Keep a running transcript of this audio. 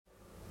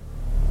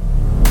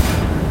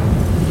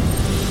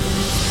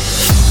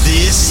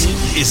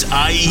is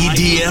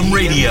IEDM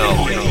Radio.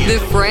 The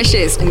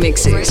freshest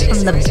mixes from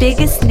the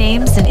biggest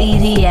names in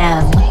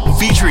EDM.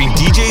 Featuring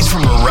DJs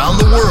from around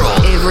the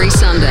world. Every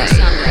Sunday.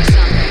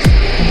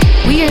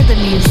 We are the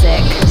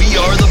music. We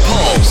are the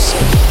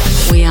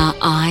pulse. We are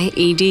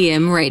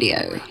IEDM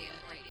Radio.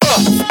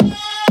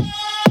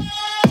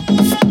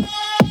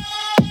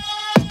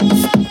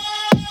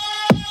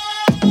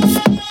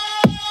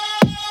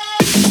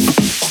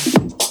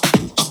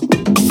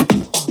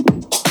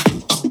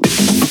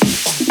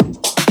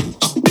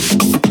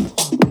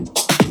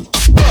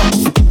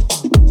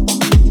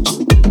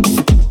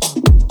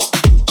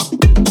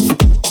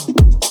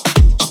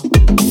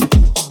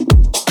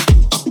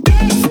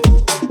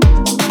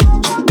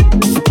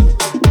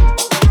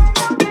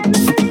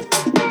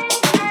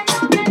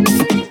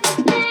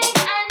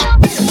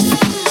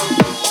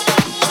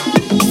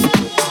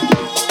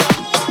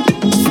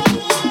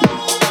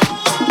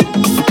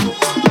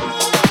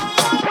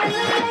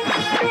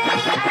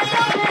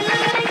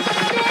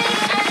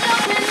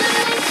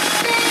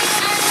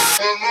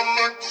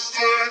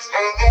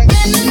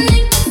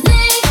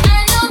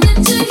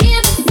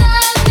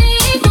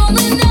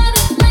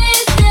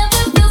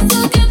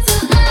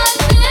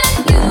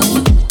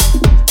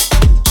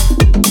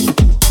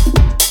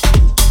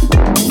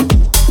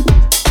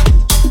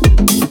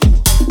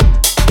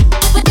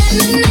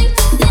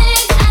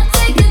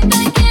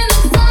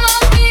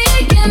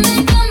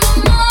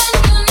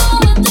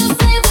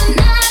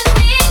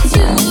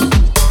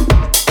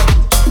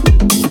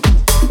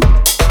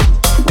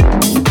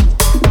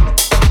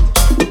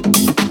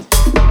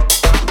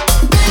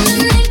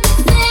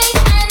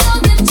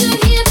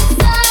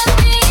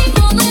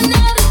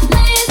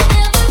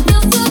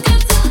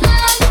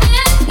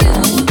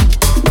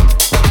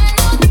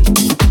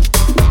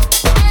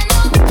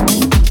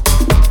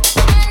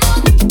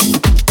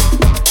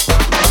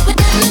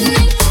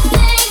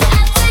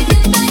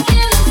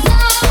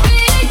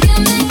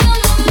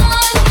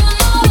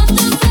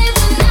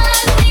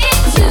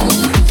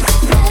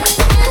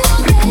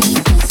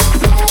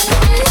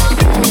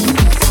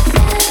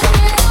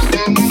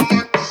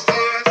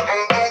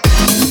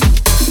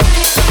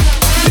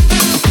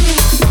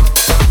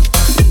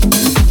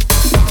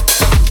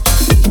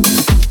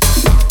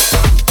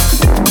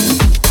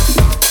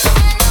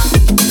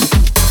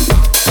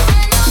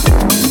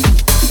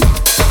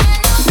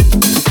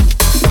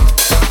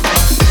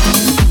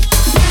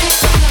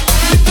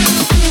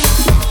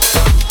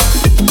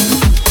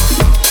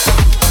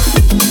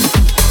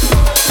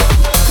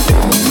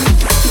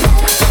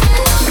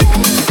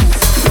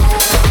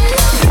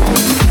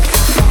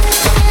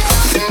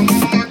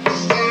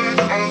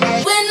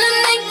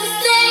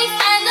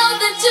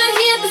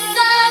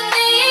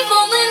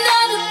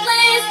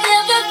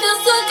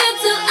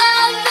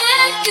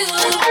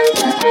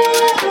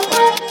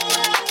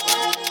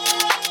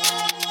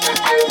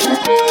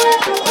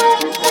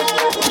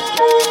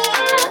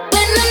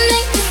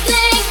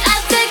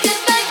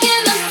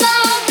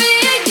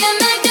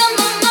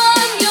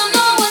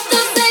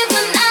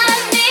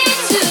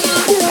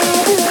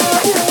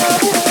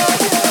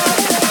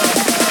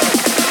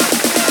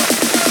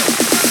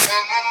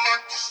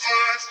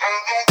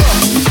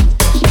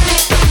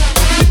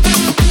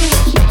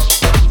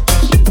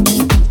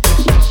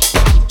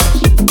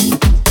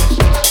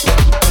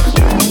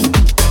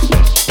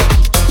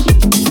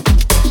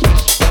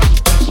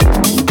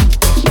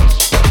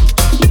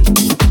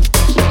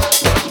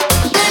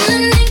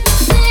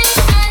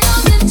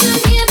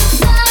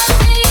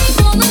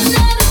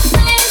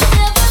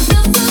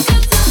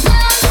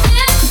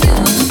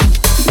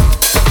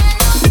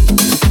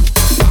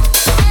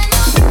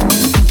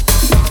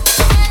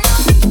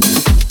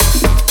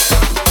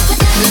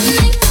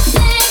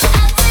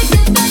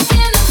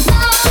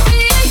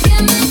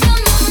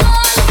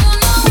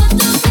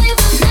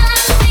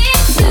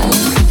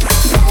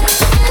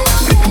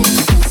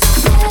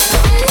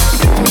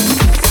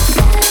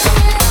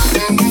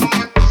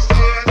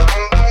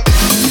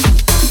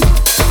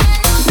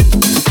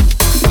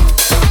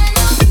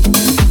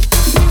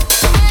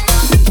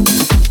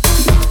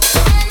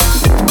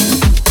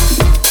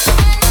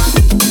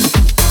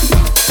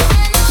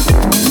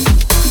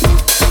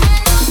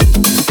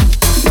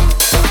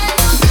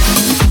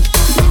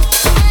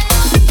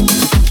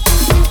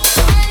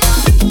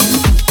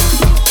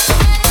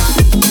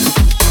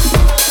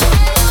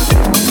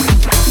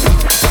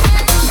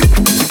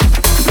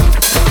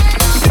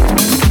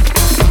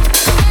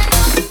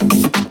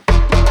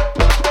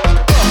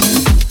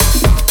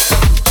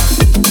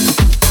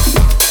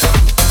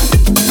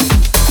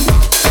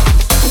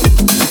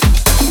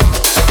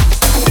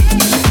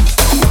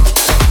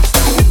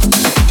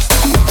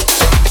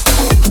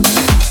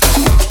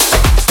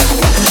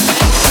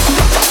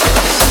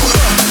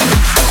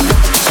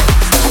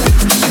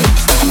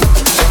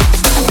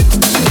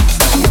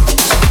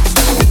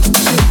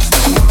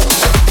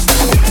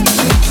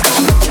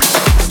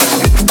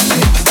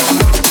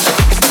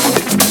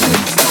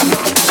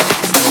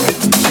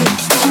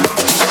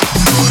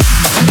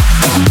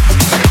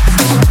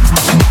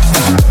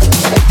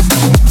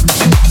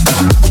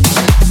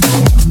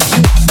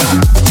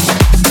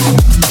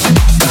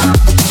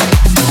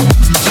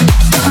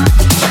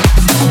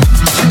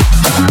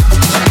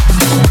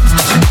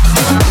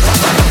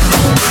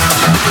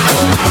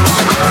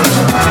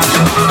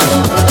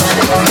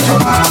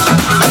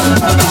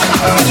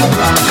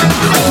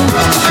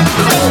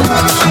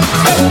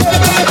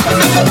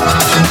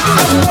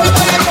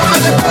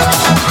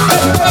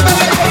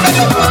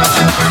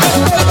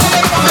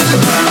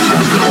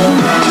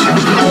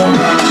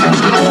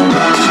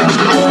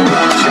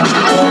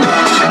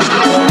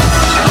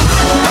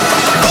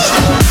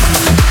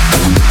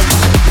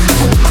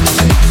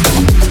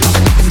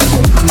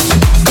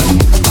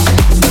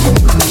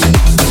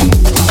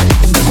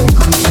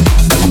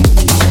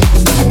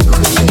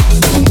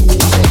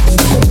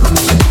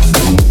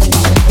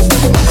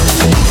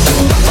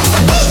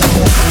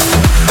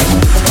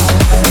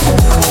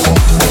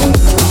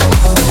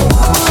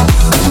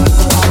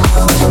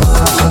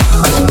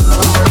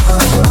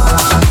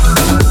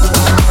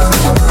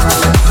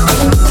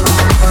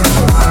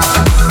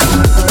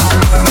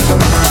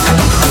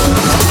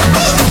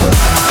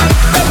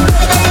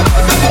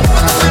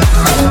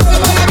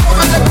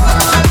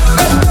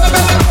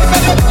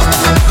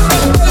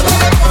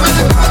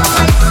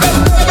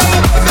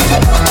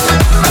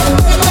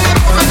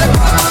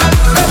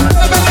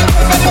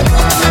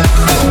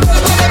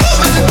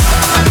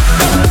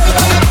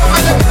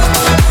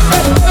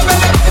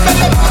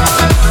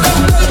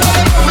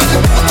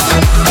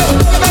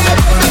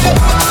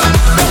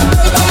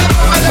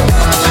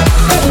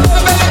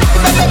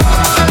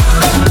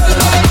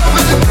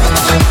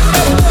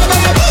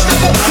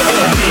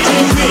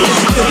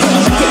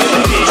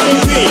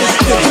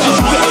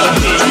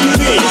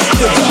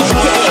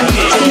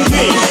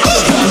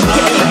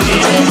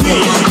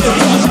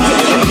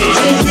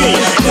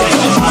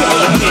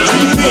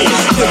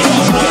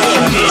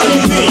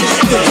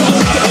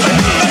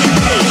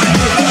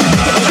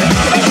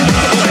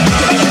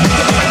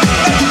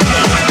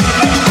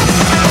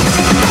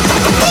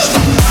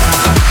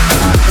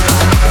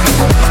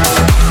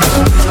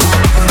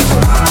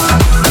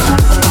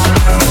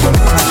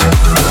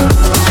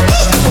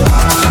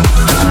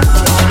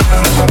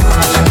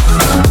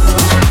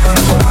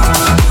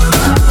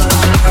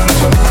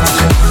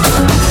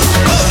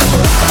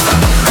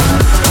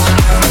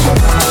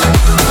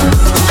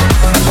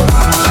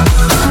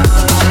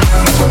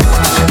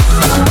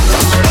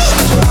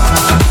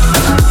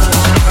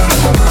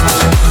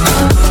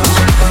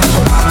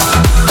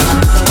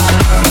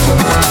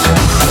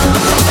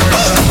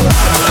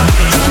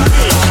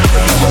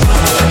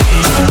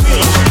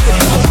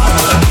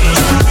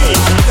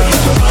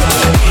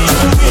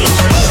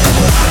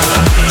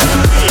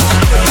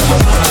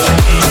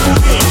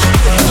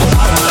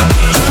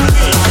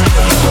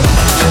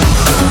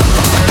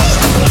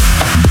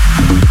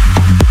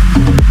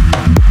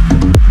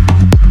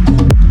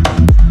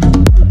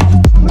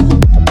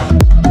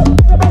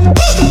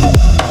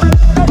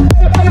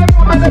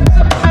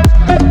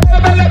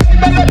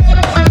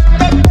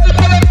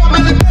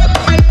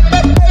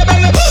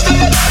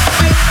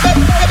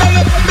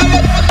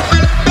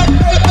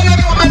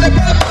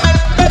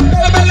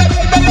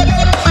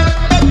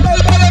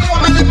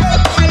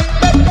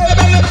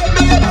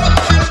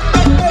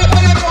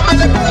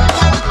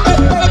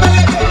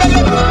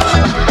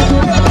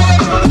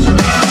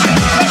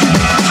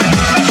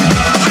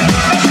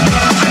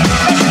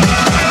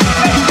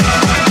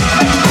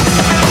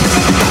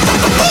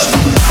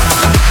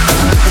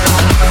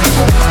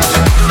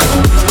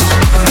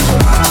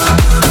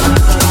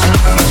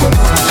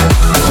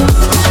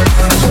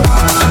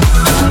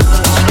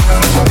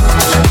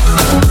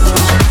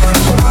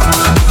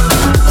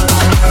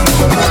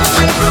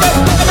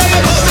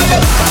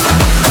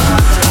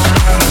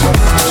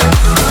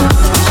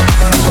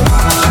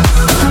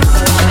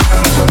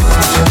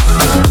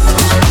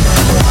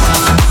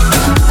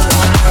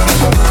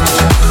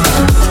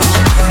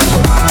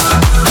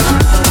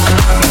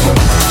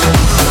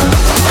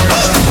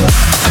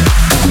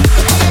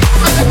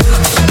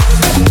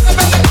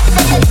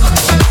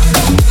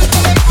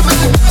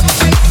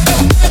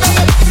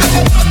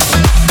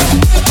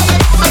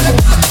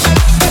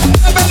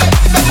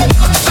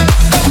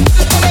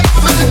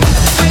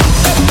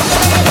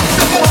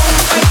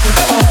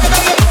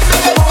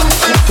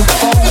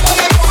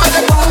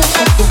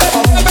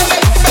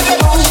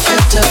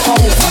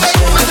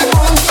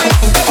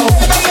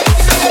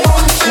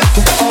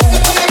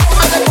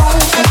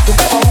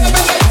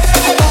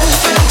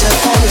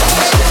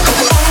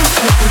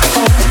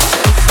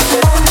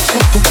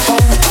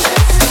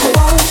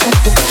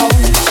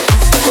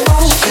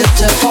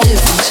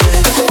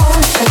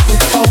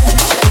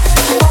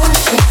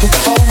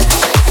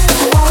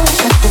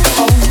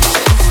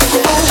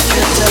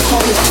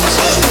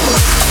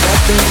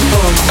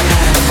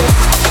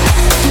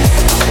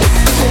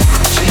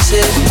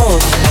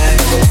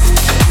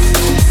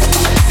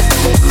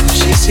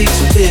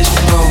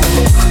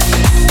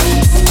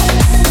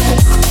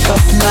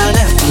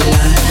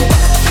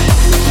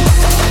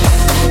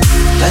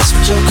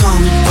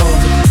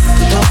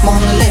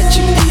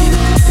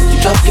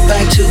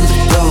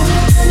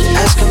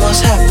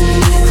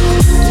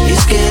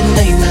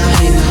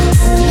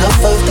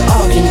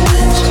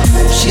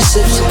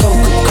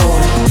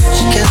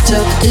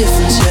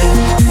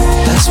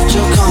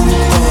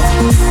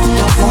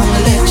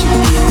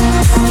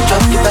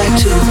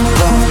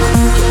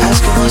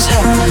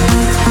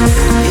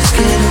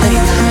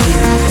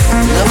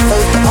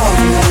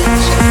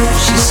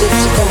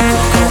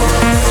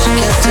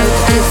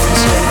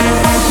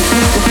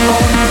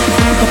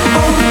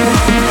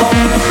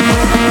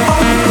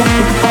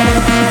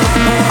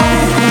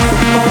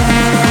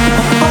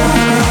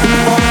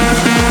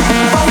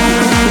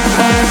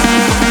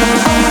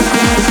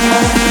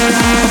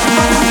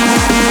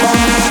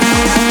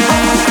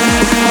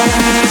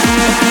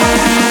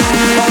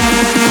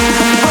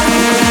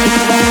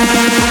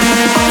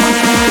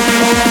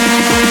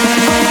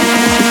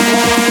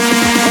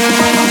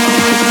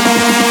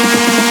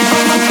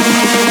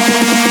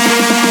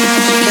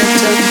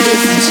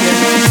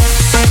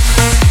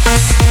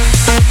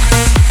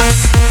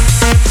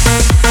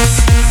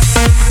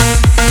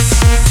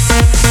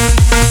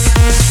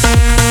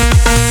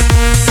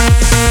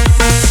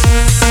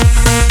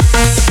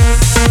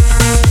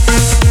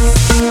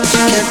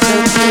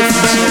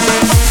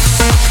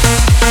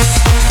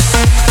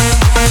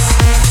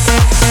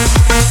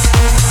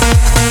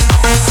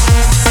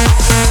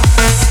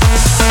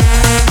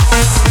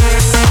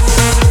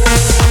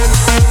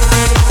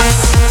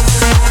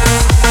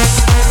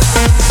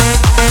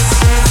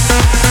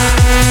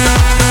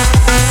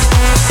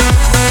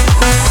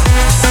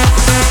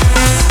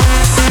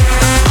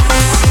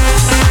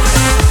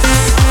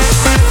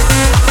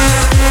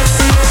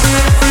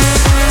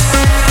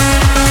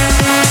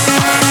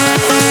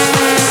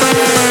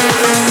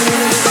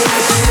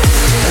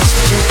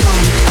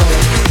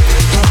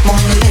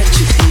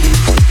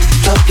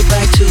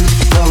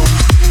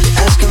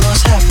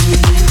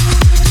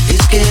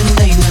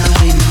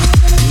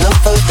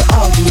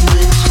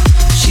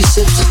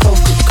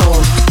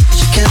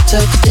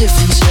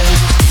 yeah.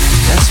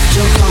 That's what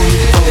you're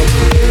calling for.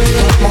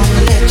 Don't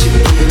wanna let you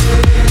in.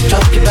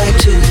 Drop you back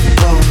to the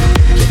floor.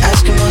 You're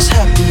asking what's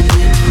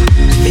happening.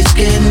 It's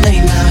getting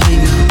late now,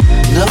 hang up.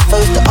 Enough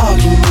of the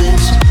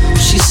arguments.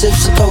 She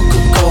sips the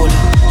Coca-Cola.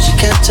 She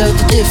can't tell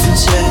the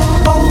difference yet.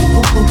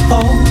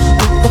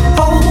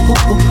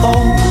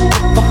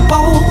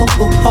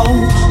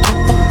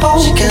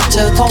 She can't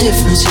tell the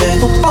difference yet.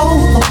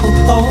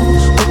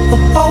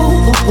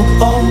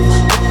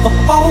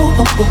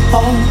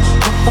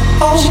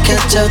 She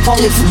can't tell the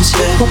difference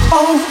yet.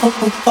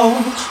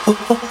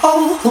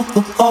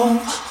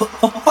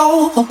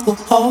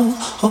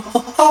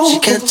 She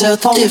can't tell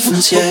the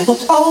difference yet.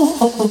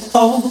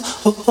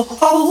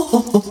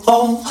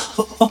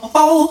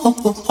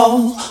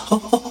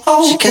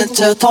 She can't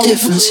tell the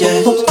difference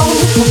yet.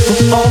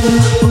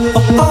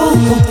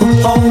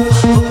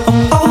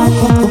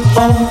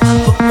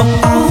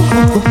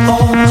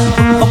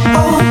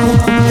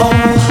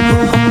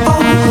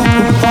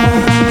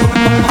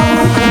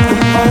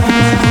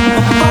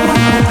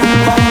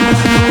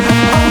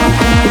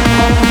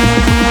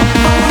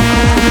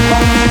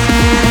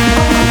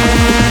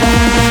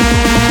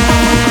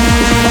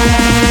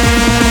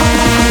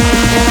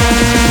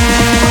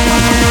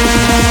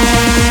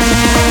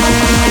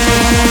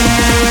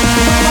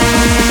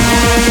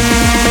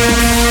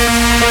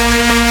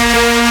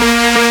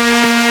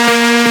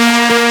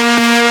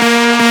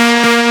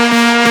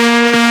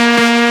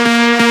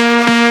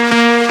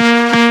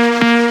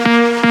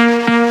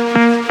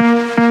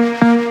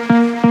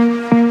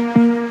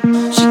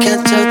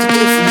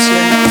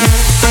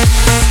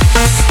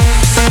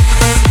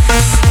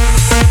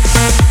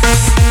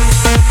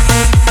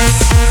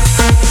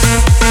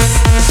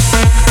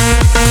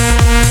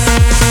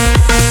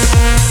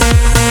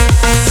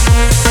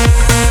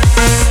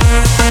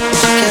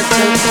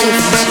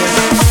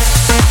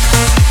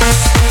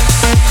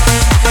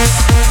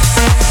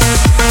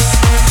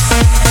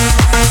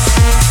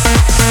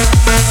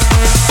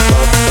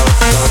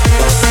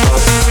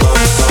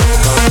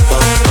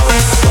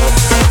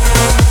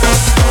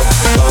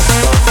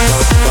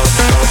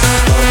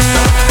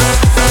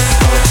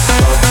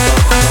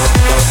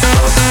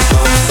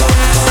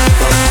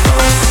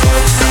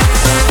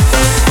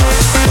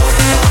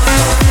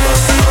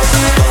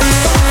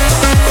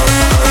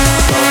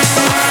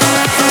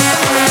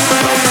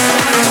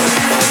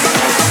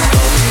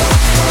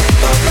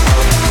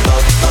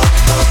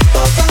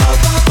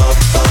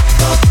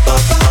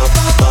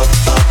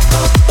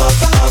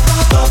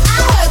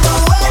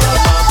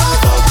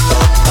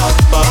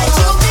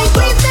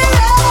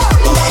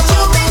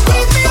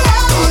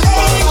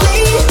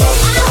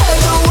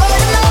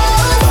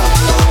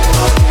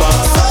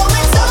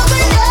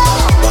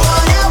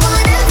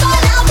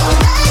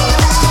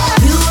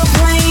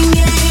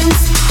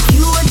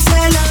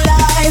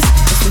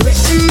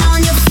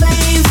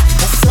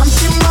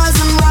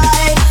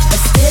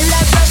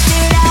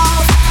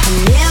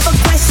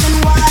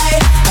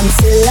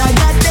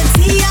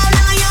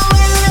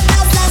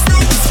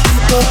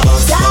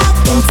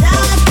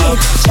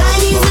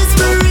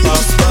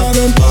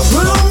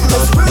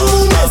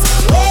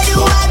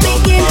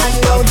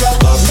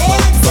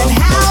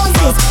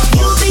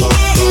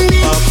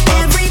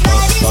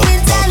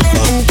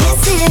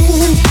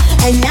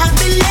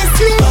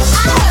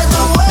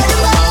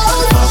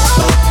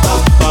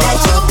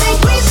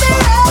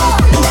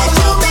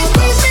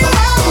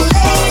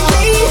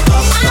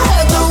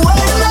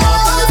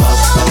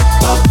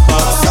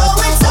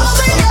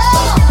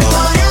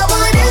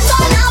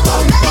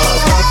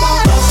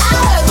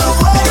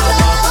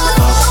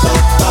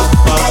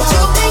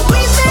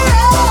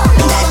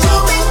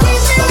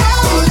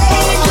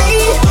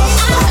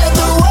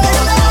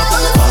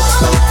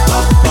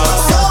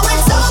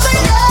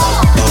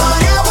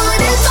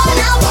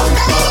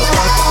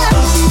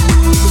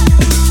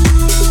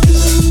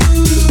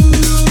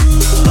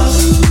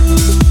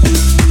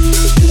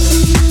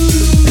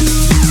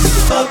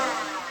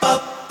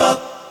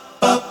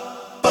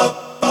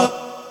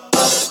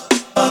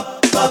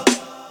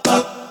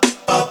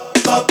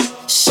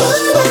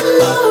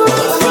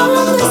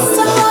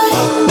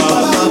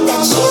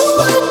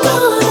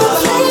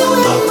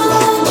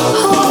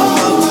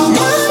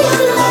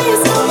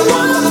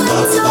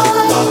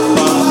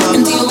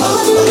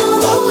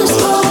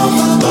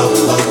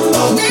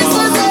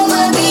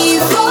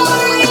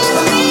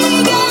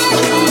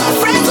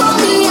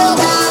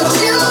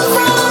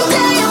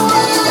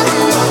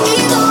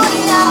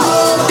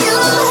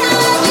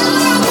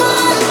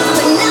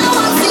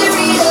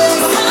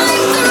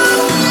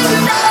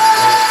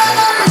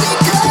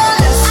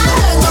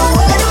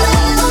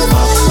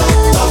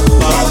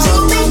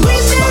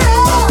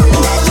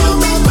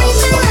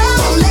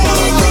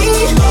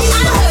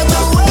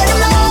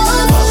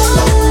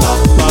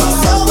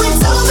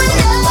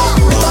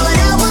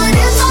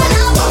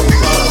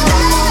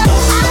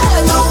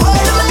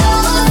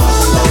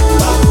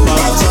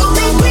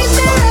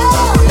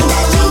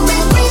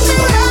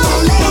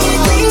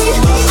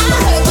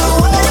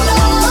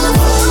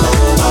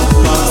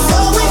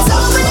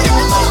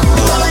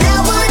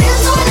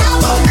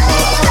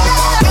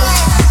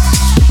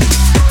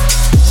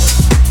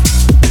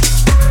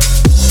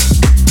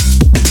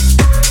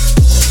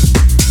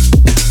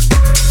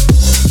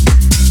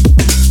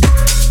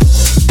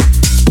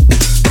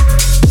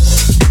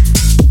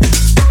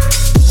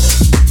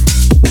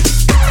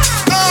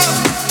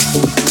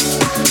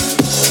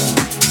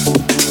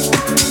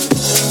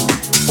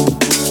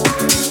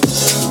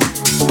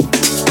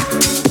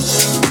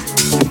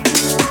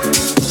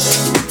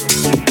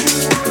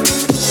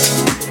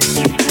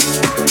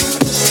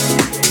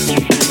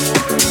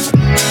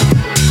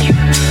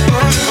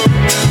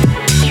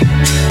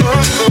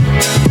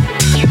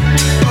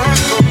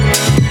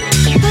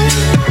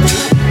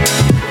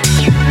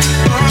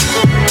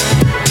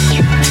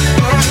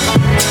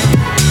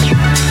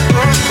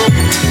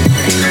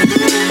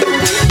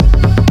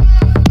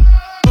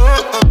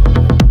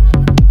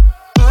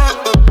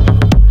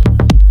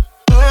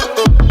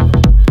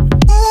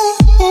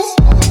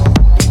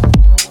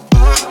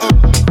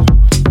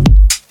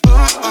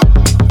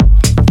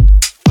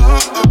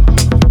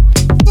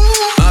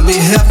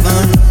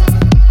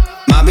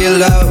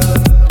 beloved,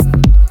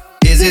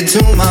 is it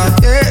too much?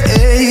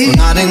 Yeah,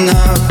 not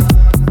enough.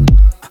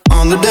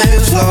 On the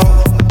dance floor,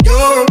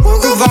 you're a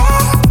work of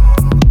art,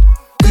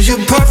 'cause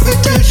you're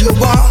perfect as you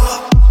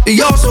are.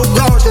 You're so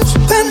gorgeous,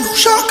 and no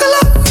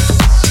chocolate.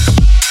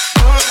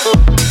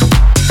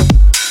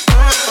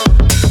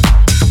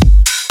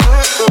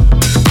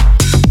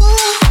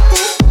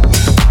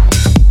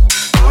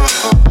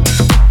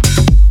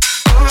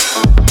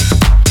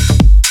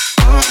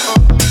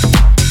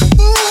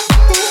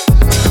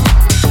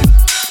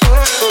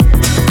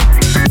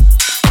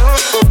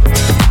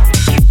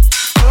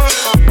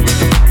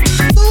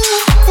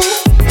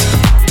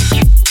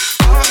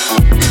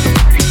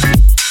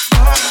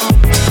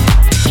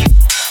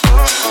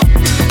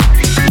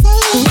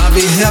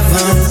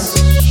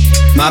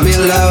 Might be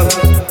love,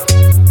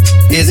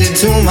 is it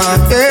too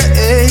much?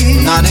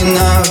 Yeah, not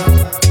enough.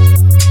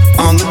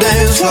 On the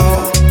dance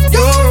floor,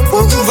 you're a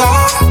work of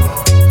art,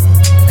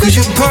 'cause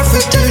you're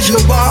perfect as you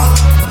are.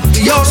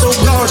 You're so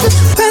gorgeous,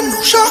 and no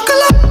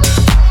chocolate.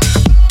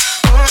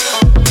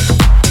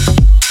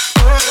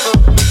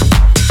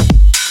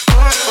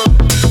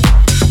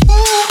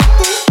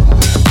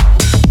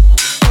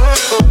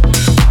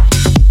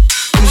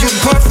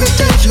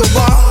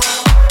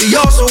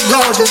 You're so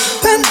gorgeous,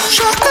 and no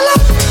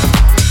chocolate.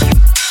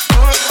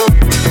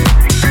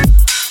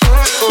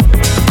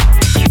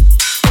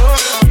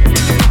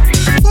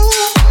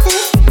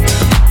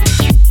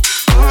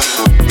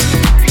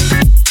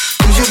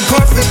 You're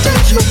perfect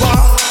as you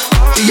are.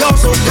 You're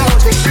so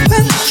gorgeous,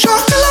 and no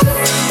chocolate.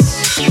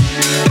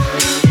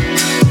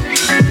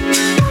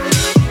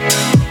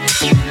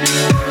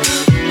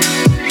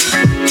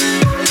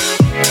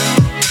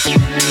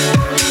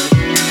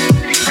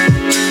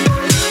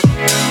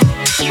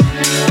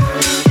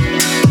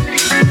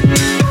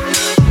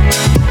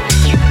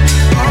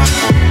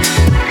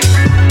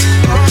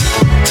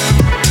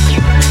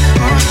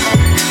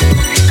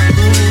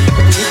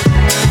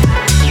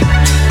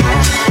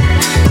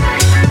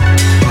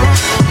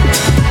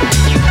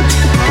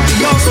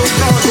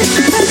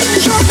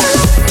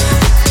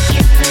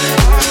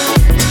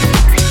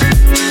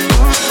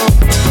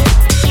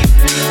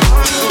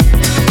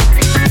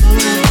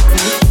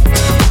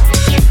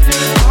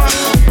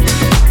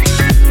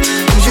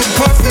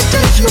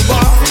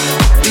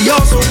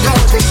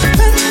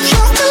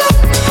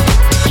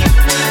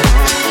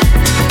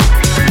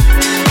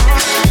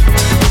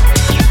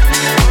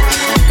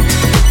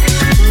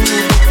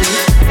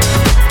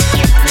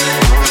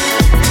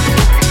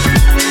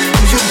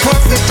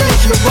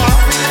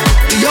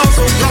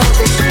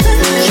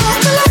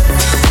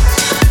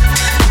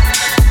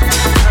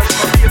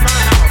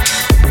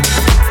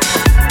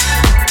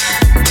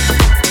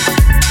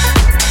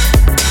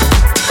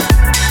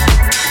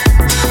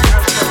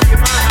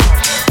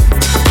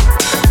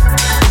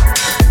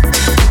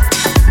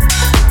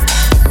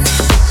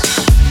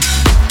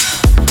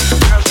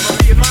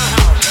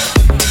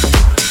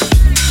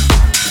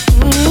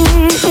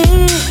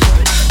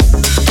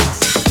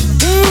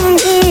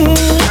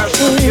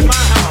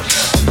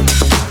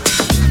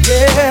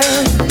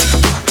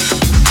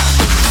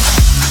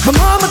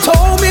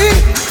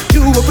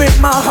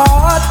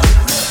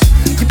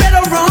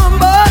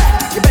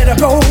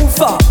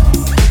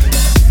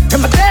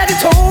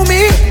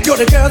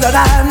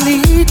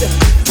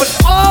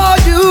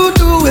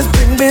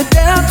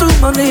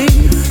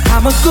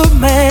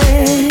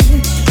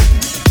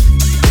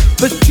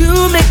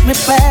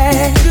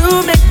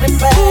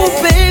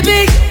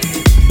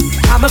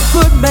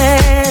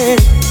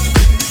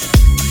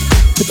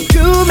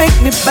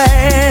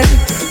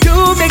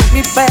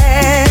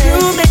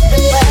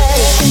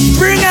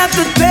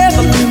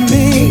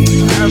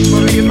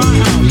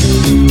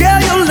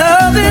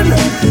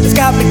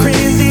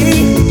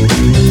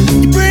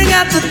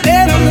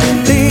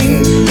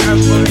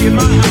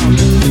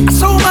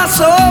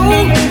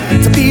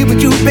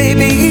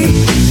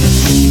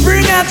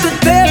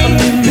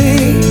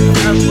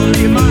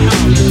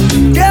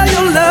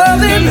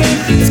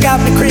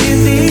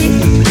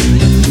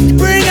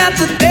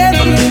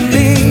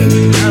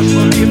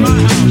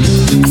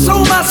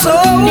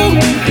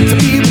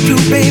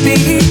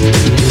 Baby,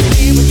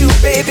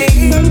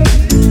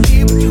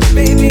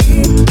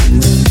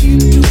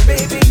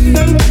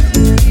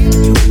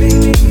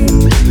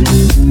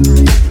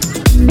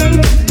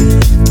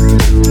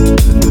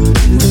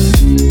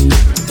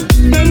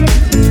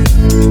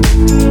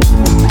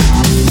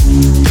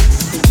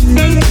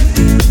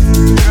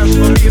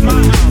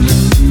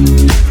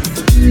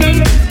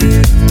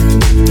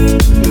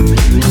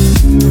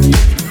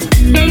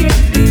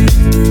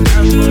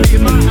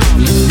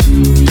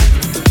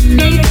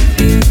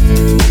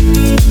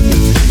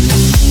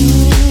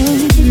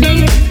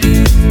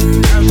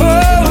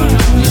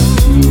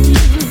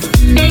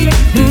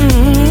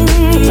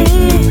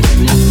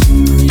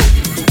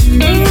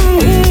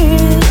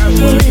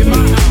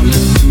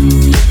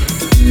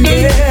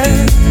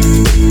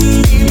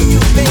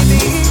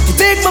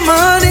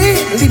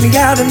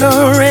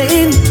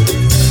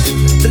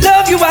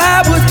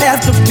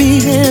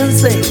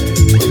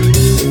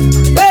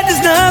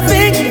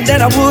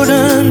 I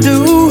wouldn't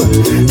do.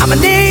 I'm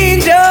an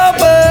angel,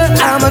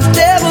 but I'm a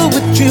devil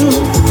with you.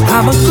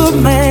 I'm a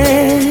good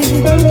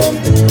man,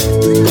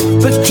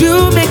 but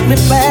you make me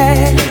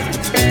bad.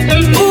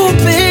 Ooh,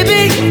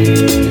 baby,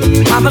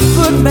 I'm a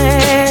good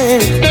man,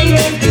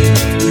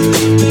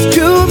 but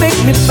you make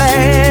me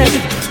bad.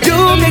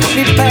 You make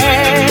me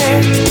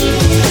bad.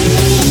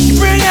 You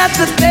bring out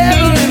the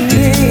devil in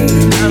me.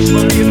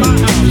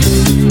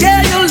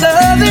 Yeah, your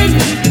loving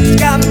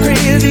got me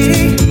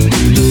crazy.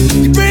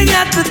 You bring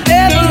out the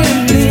devil in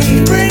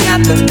me. Bring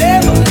out the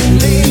devil in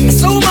me. I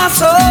sold my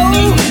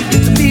soul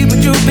to be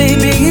with you,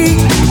 baby.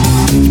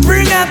 You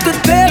bring out the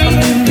devil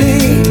in me.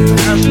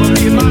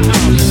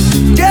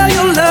 Yeah,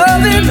 your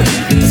loving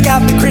has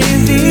got me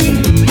crazy.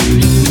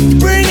 You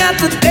bring out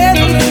the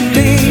devil in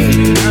me.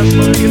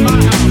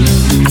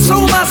 I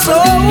sold my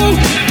soul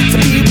to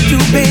be with you,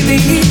 baby.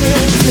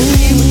 To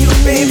be with you,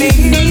 baby.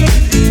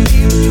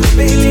 Be with you,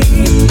 baby.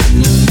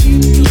 Be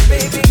with you,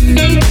 baby.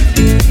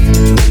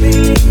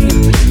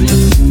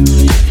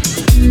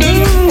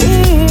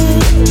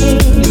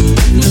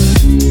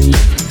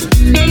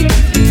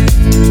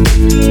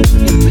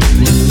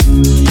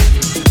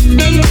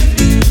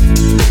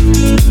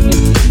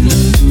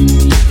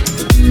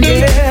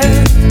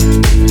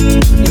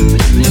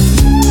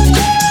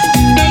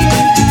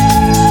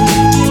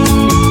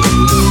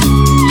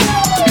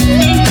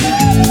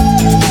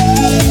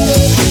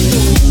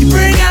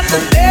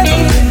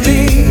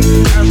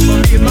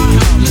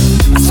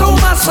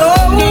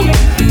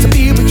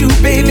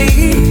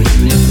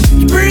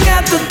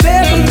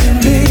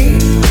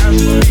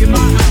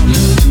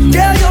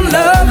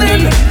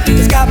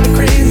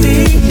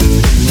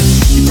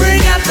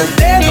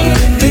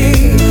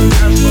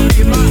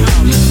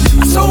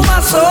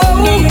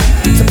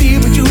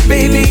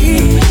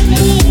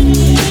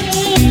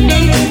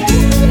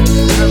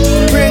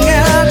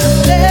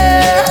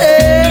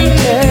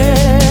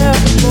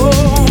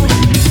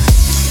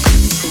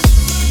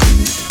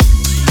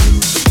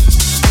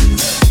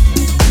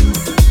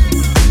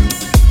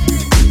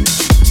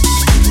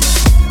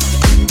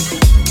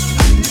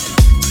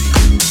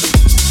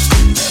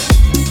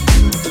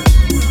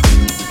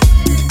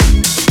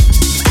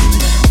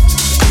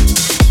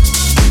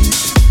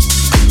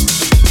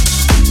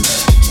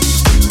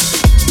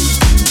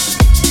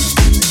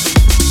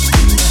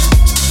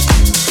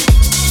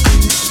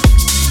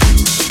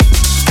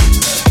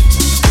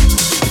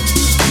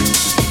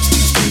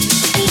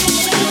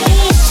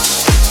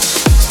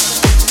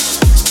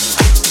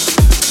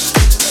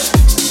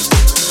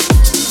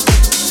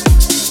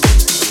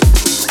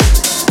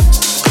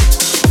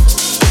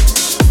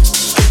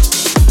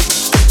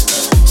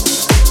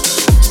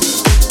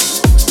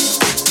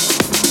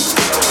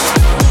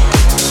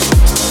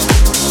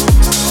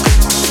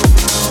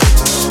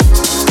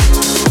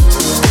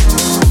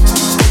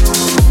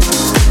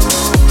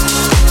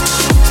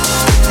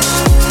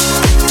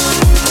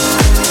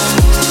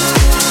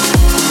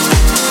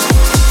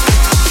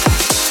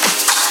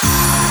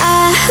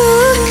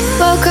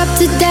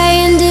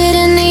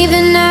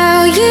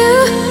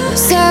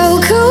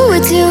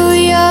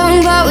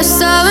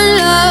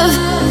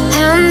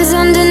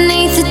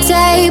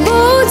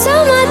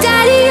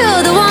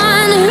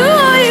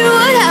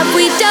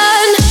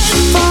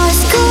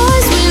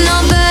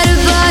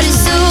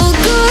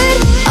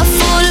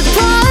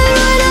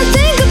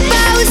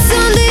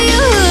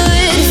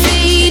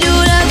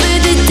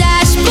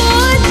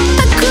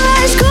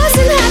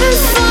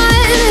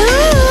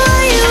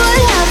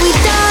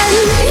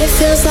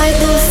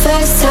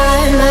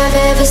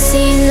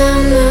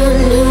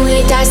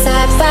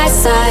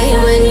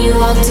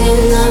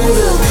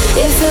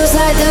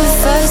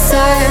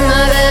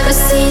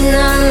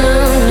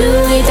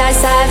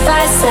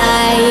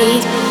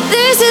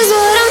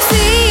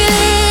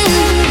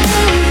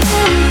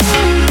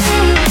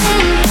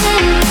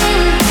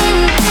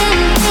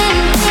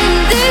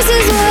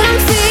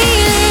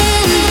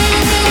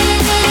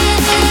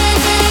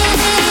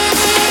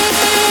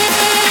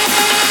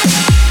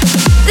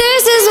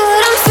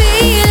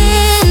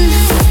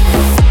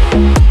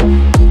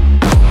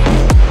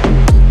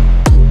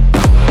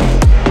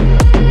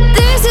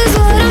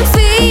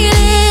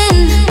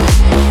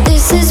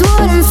 This is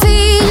what I'm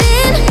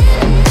feeling.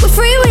 We're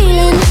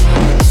freewheeling.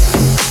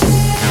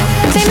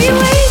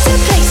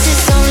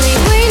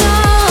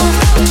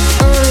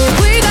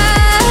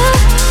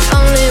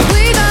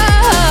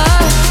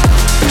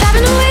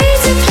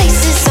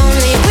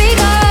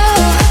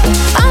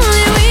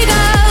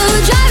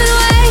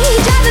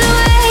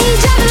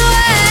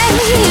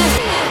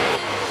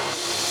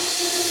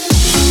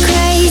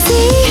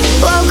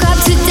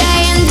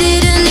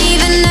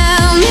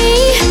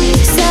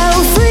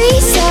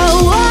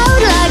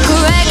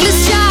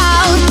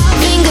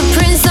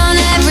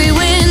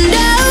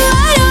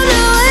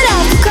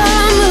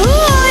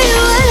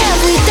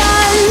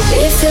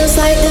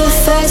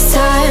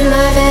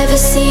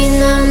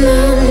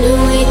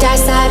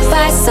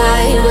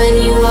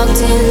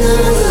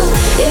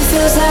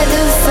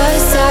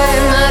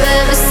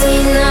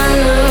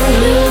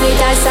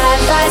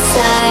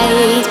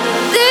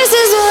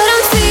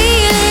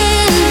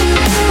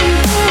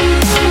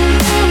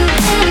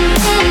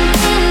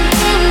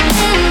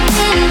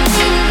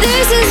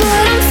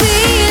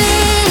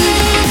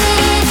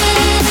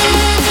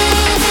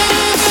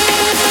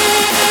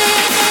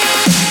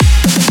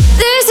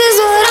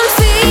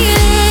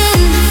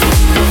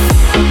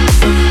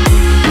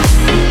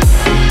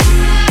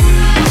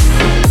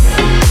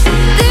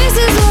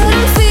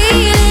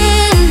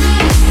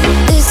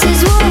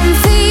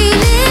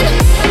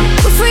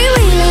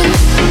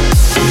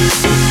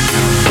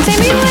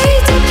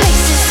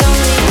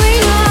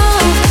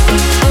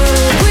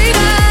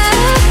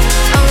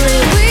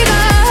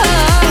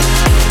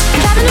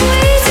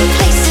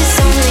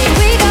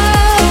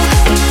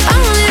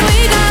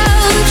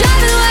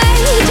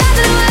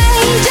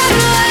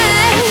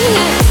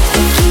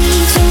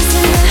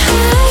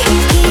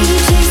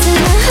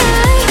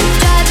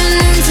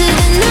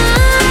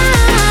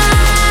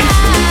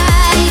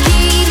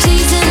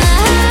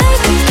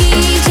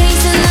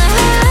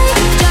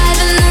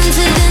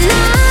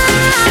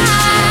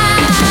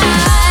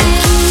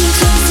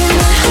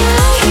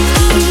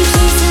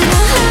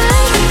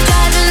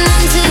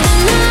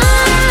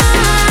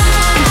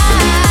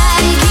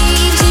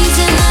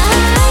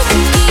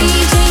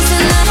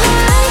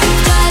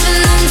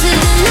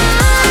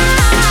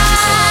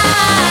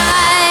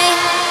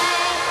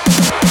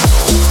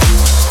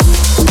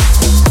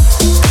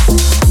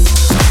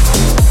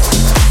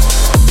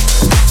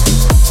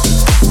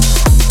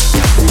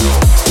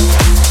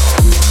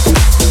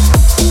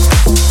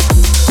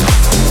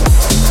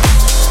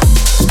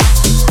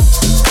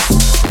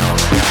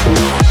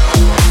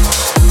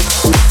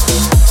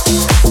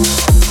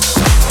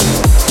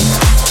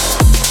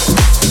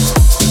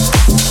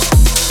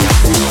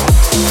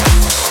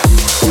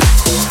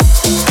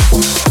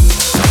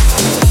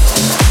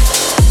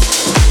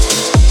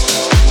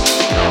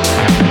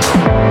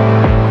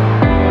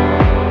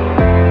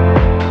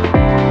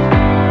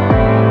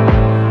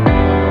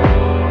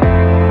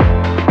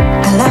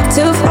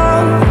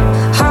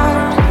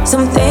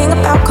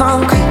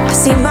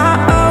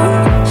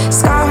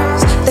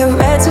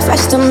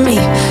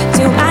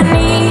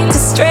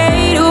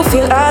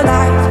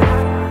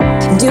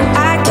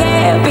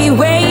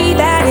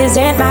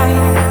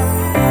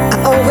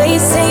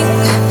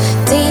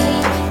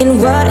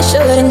 I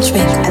shouldn't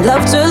drink. I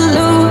love to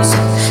lose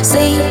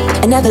sleep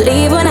and never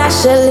leave when I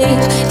should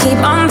leave. Keep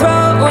on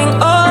throwing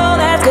all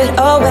that good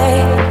away.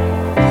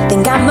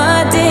 Think I'm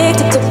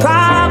addicted to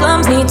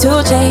problems, need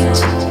to change.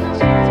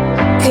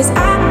 Cause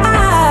I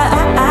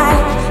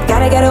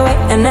gotta get away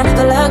and never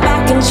look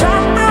back and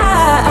try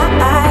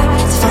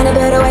to find a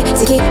better way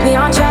to keep me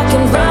on track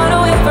and run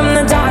away from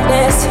the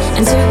darkness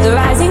into the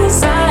rising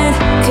sun.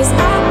 Cause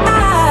I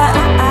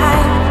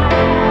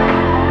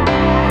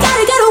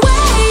gotta get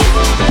away.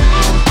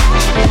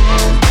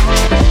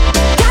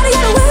 Gotta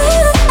get away.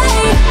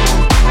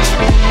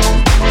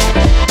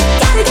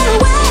 Gotta get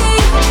away.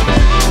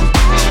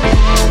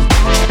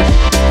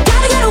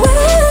 Gotta get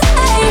away.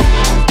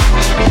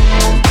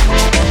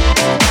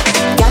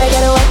 Gotta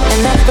get away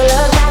and never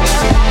look back.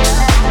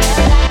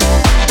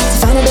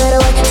 Find a better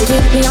way to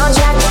keep me on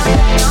track.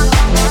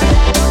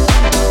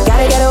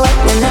 Gotta get away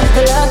and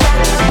never look back.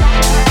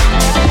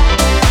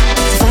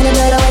 Find a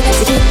better way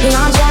to keep me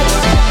on track.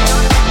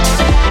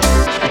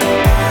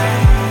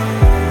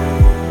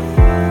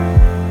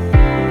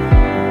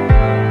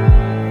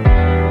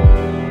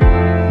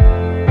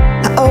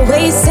 I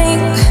always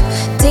sink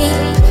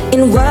deep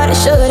in what I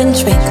shouldn't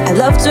drink. I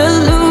love to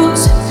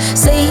lose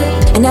sleep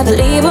and never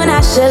leave when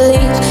I should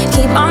leave.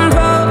 Keep on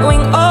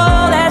throwing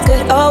all that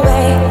good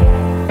away.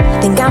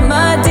 Think I'm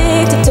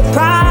addicted to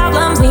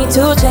problems, need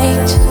to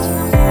change.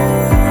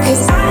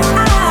 Cause I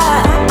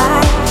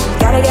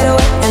gotta get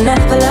away and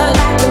never look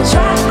back and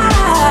try to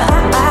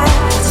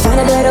find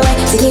a better way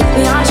to keep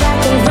me on track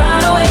and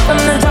run away from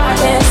the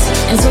darkness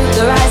into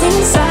the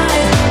rising sun.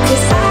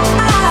 Cause I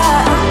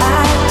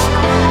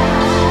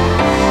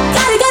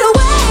gotta get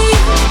away.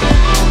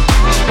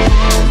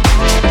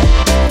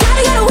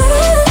 Gotta get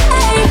away.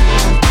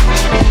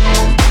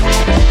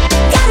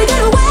 Gotta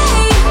get away. Gotta get away.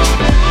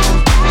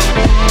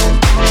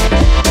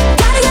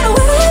 Gotta get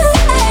away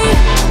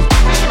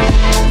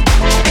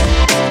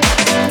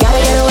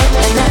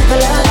and never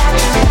look back.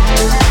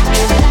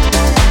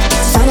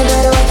 Find a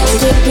better way to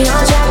keep me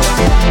on track.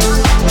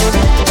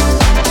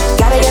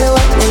 Gotta get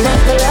away and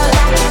never look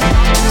back.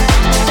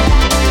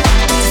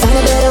 Find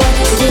a better way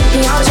to keep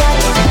me on track.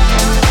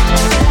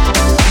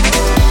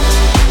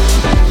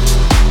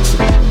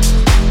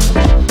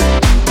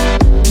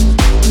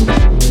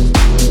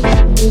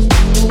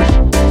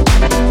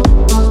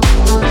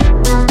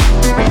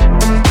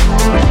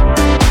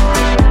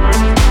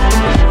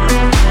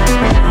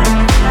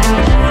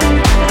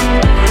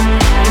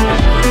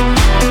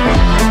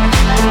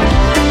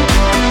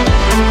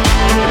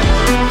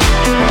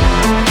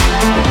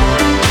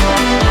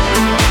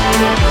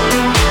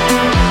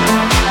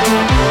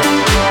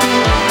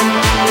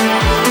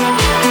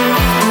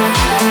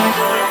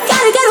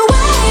 Gotta get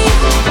away.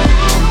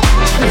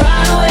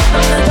 Run away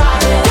from the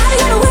darkness. Gotta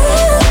get away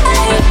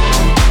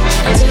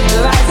into the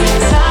rising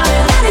sun.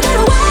 Gotta get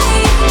away.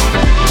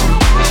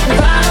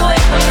 Run away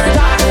from the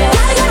darkness.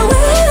 Gotta get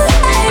away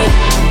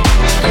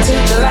into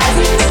the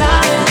rising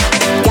sun.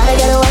 Gotta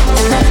get away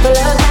and never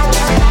look back.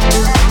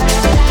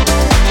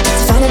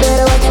 Find a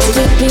better way to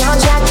keep me on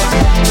track.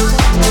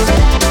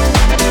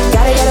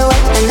 Gotta get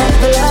away and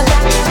never look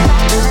back.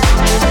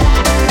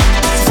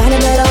 Find a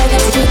better way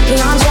to keep me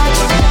on track.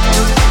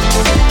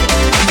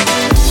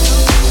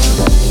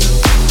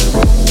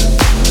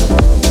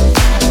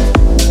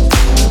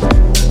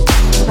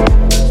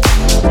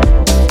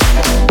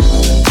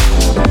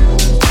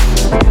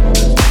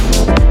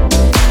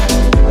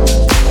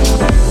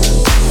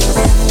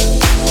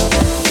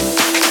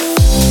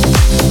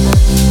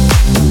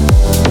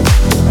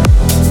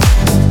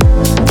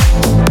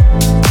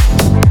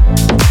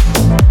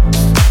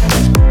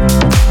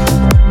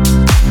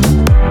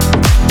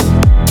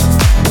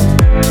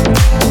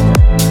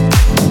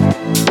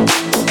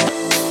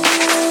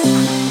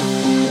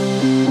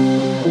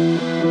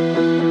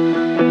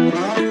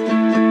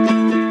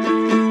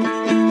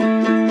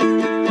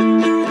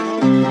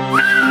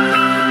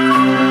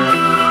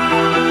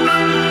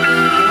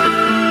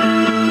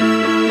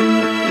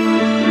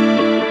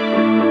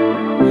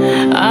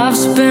 I've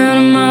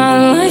spent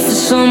my life at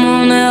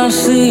someone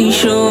else's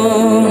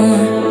shore,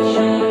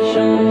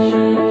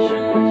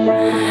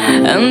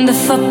 and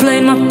if I play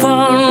my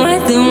part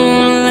right, they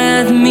won't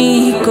let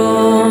me go.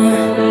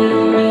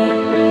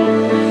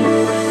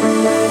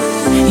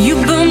 You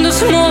burn the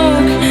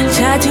smoke,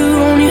 tattoo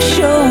on your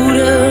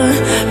shoulder,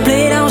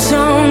 played our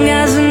song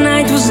as the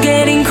night was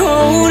getting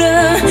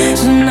colder.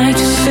 Tonight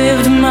you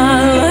saved my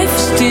life,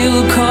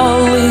 still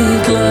call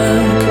it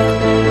luck.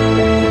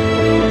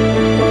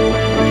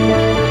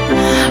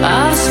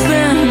 I've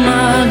spent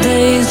my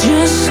days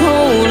just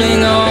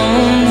holding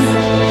on.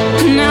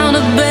 Now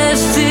the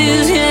best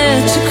is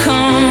yet to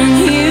come.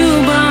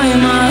 You by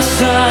my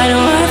side,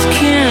 what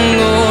can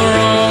go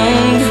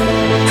wrong?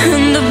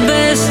 And the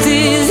best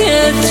is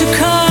yet to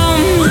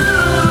come.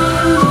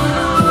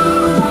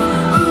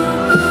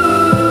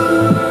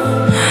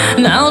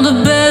 Now the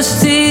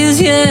best is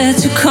yet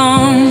to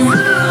come.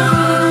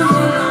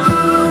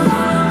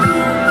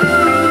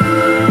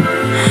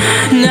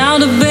 Now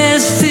the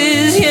best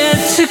is yet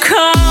to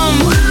come.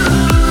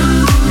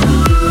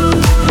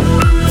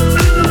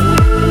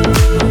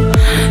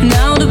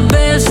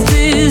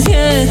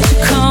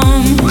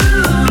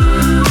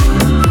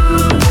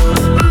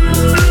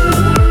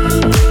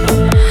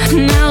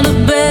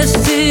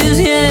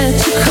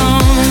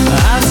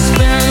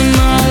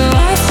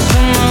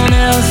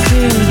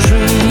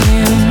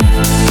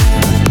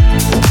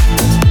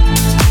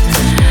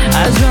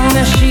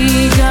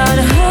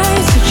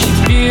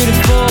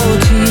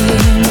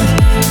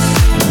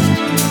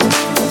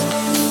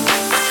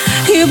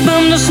 We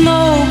burned the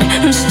smoke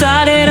and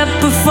started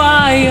up a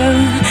fire.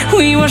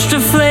 We watched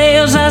the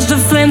flares as the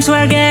flames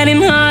were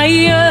getting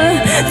higher.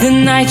 The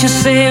night you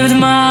saved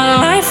my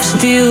life,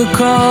 still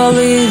call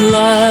it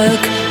luck.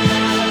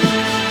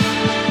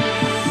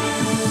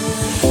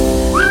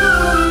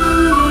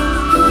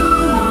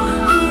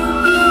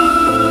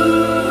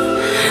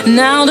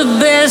 Now the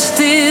best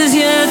is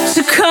yet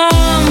to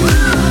come.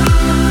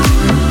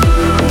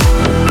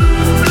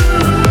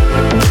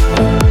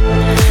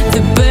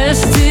 The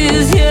best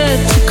is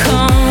yet to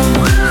come.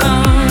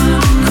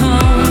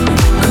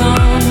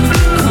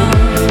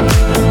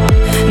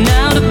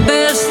 Now the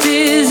best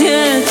is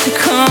yet to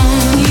come.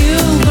 You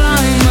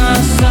by my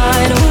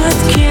side, what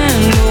can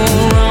go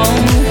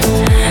wrong?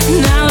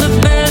 Now the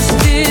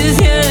best is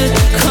yet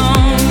to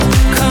come.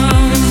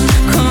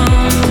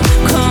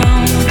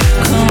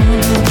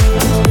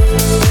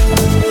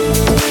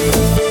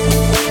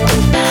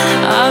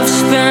 I've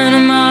spent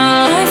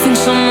my life in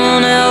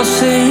someone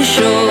else's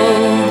show.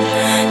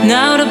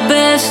 Now the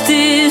best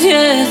is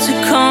yet to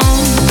come.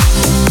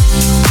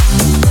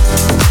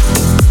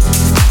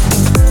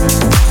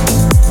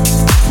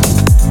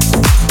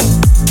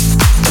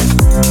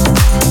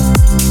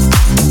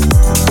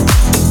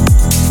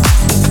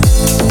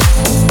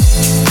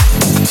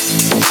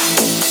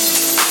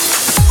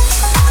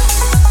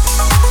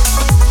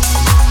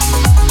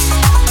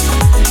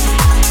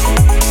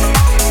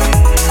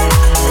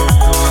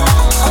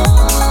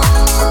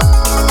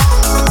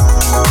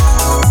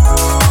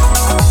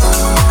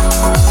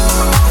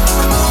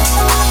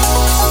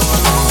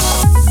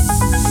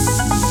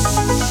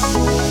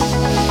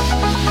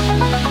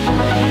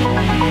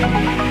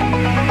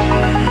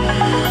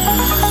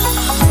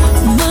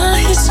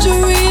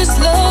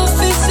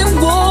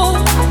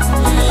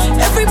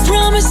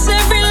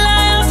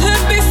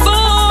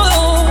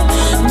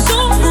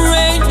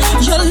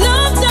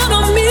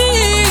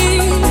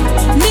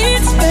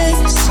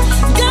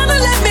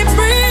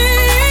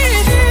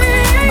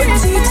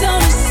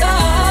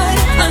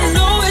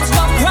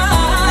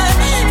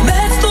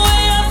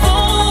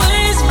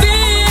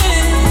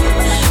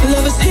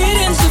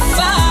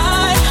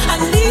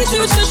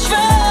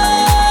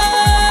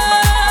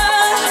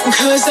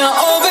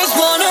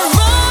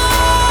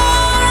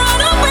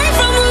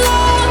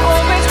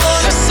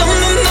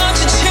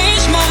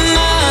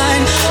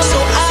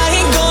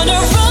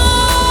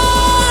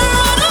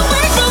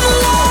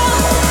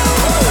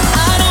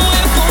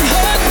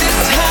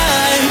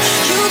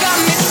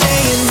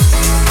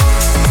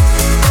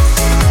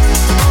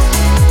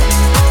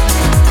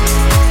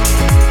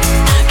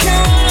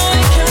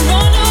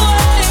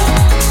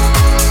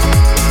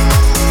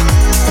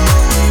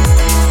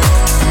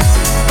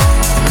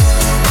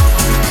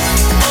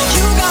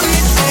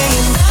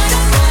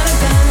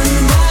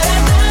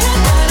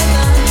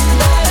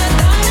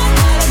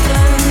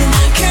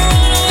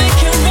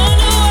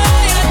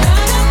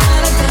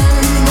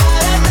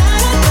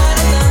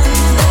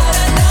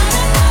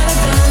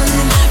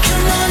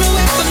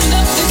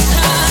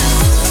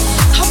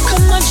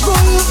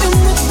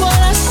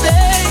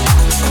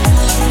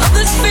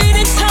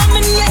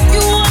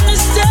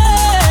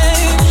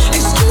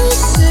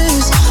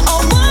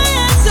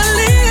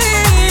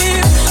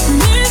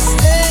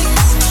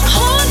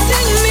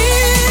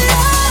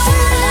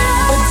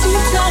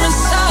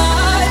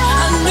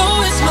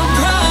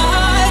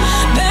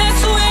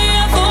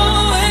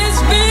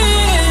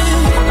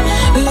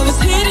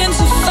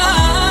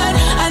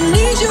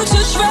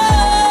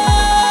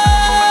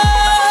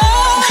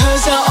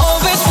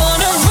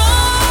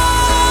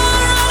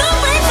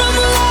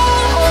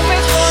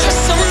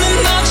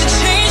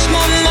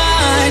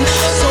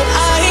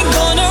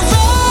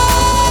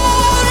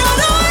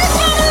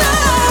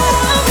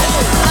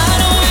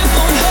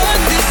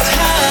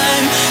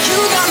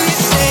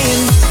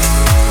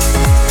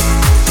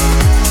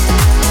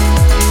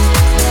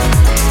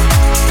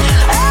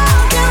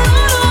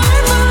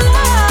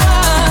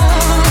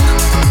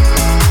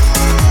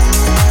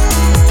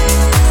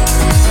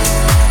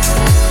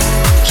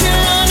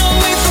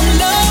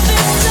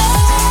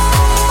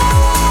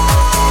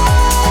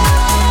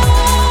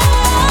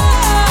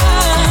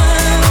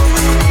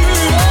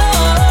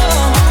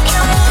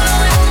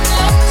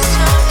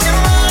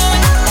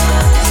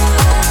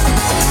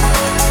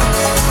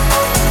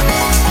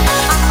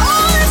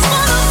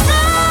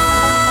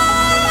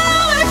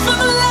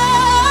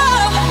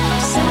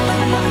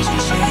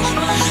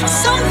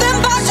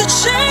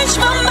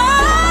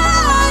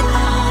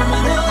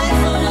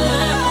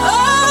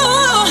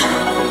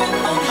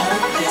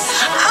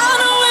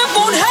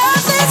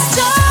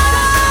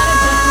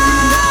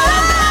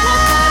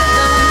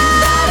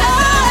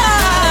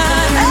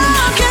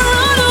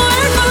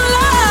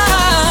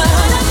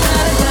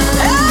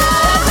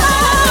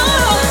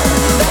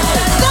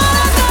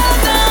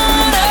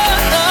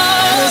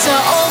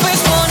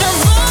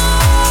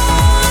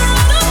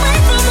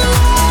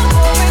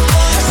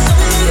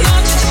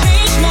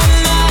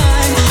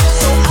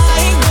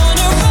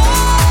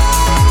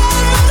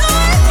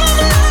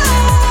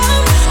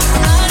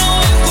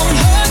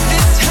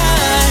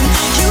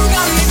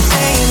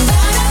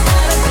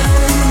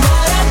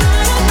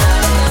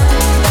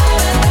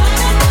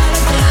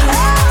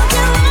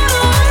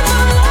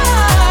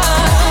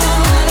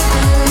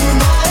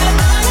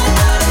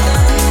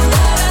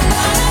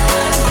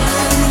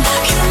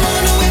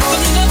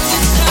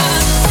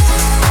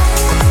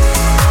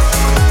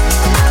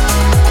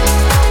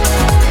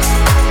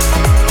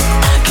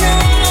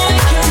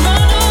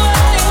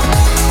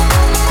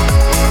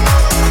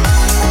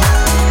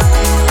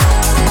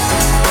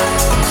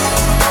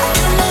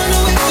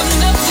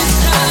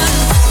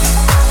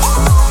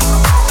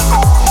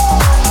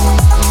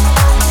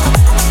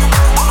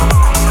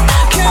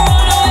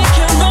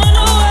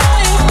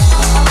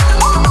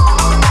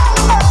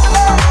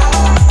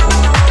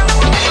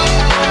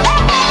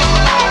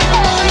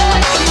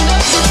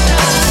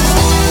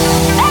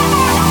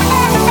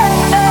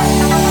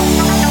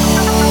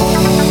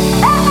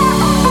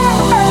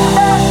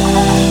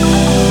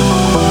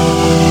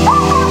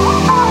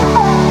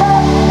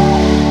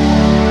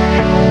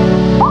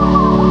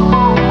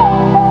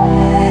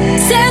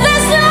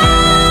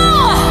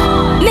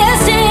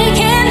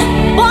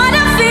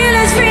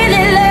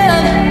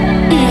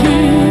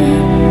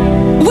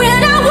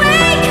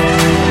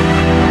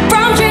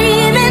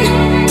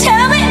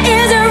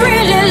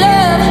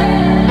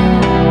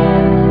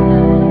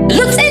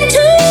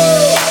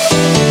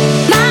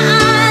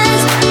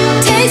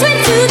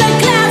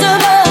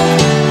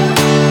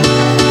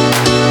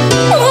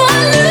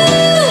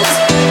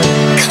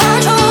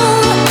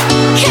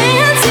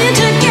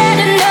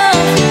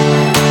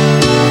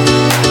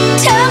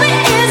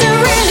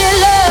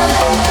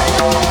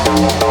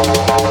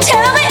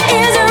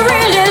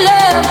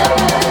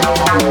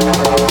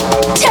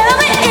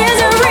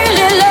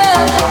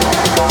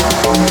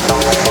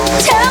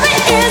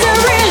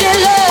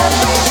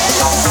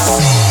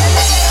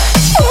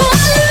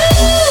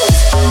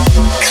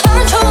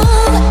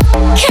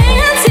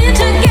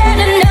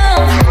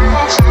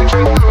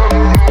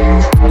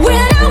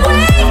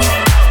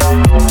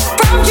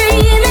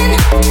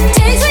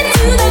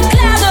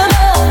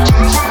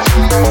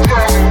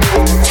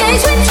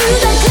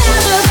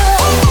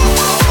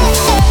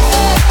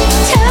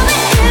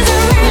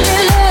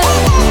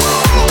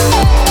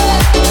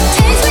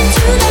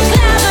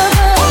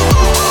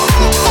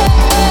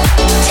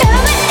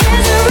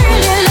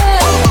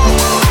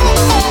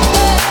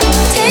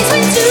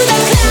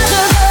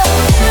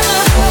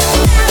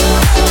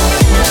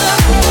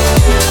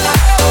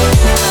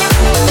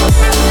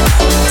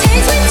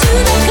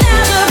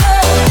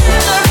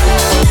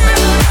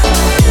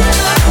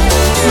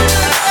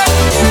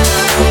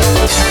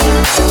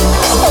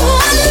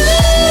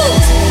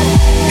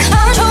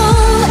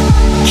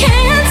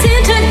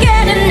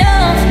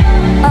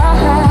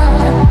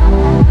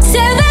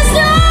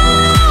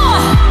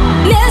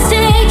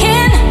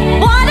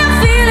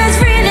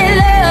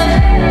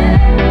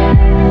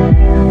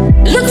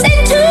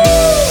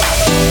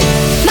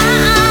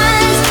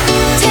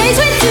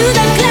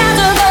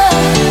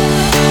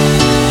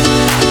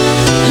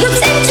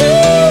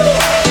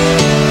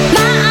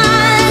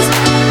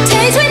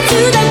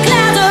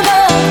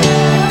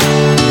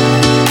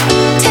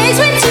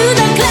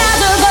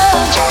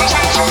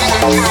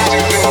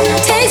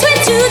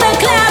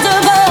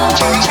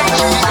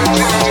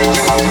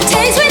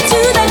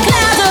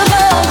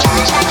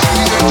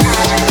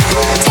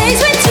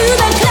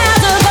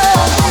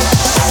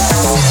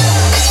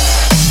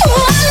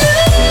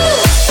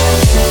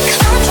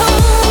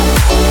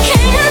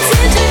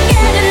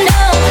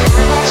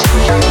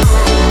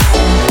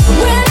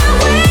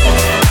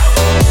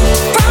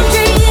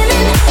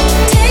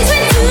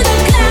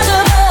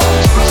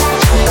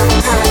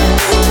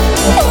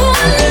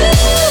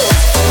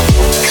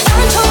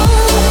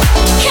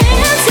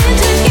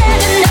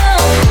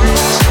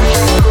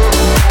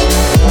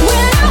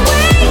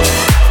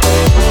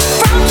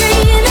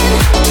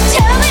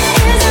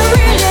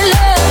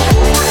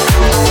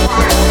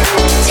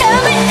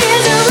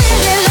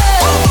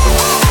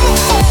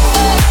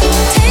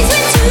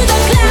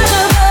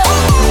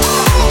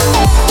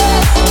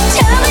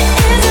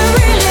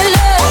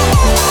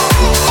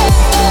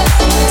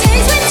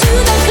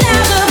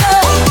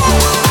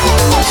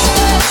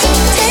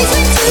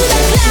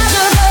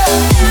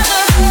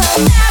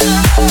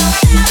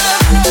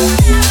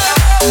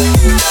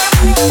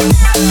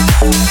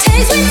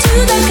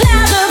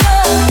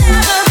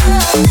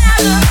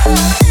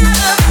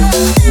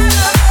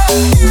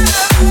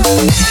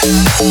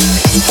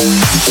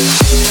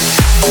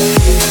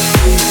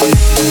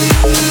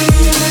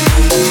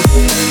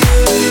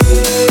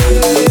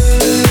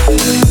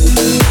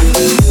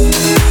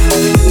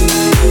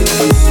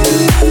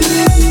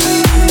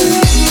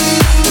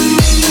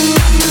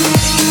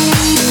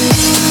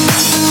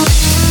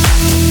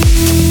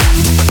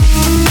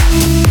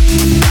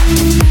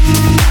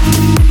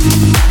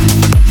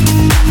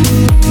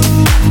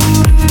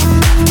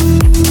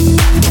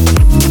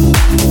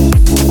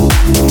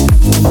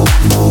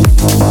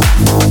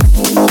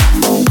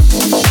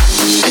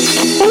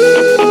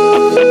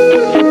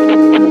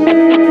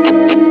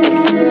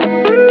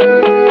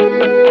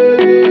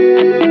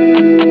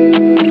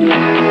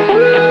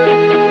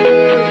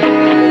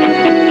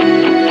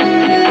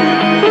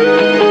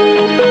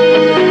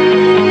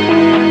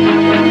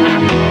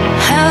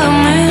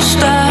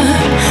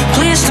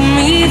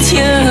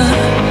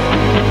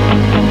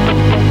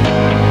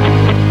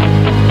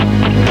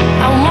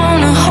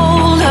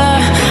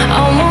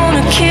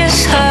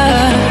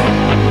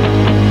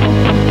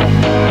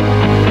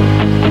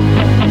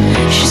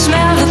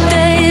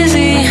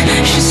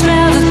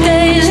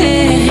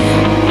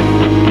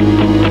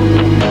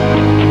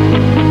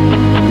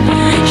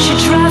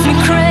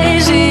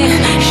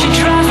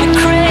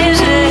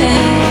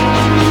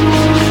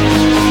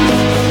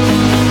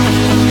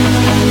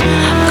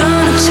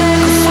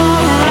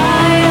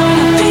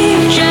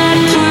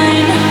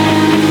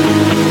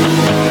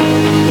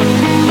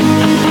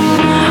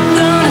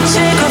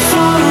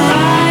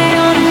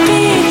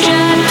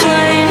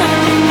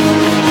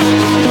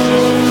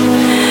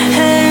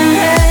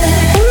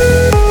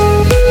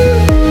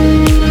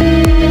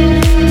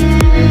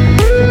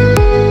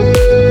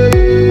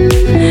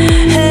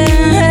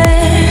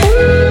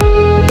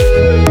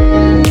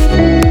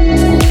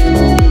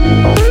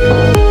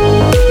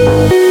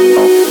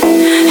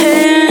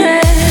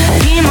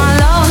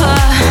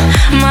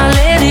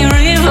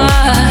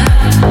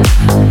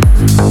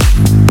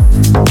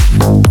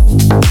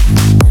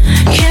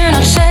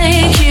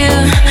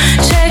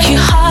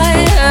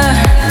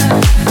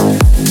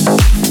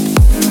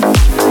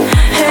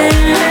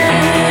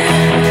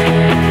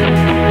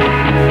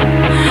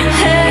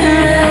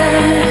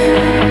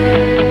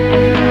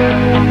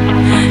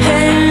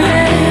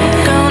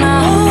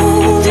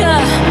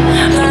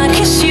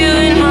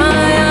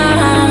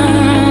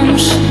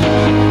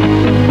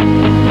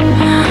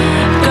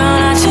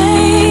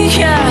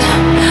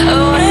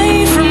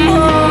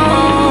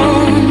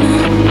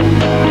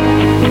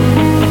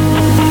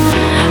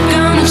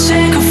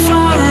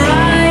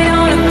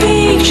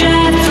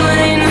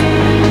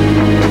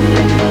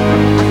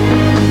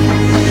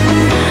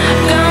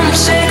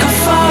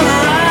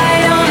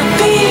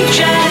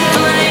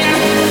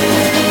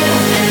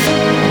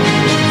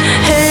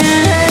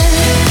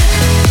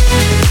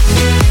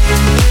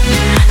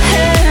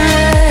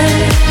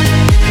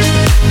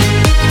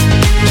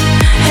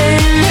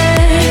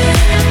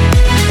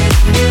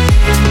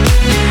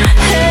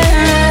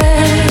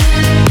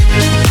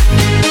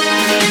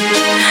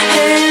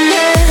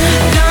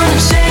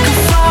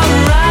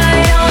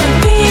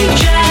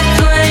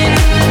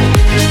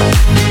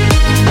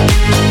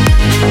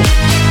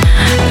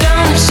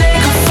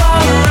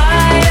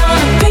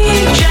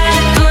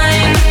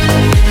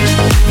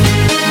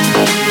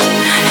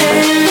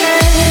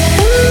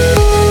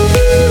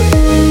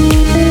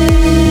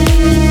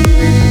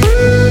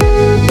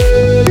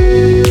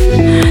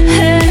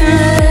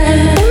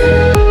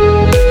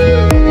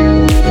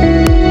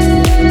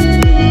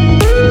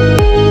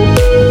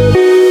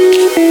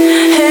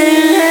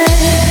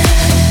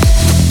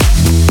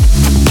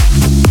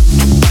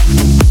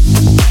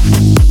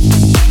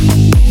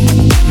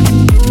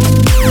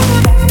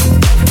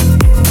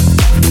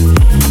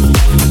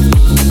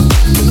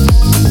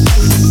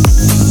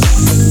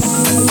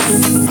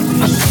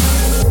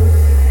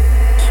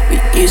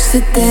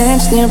 used to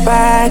dance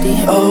nearby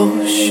the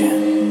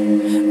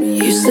ocean.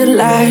 We used to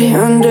lie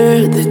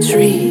under the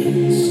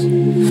trees.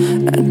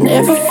 I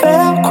never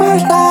felt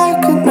quite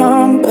like a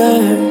number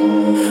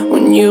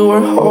when you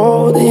were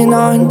holding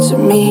on to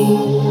me.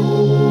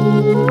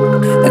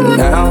 And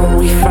now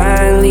we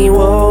finally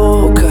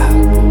woke up.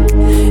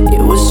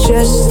 It was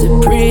just a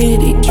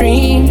pretty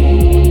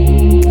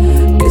dream.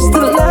 'Cause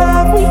the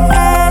love we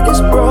had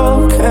is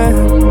broken.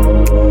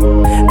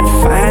 And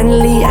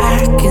finally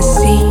I can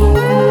see.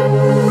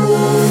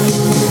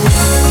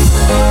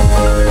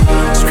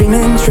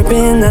 Screaming,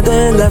 tripping,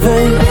 other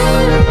lovers.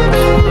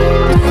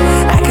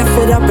 I got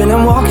fed up and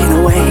I'm walking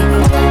away.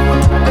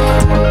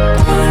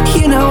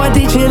 You know I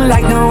did you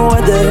like no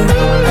other.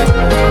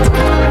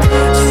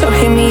 So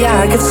hear me out,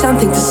 I got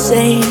something to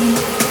say.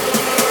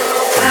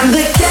 I'm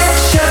the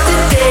catch of the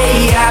day,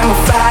 I'm a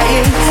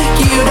fire.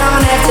 You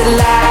don't have to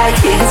like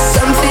it, it's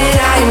something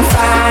I am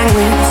fine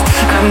with.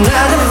 I'm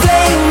not a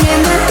flame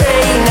in the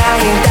rain, I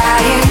am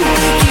dying.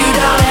 You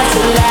don't have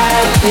to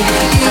like it,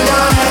 you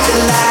don't have to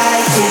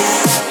like it.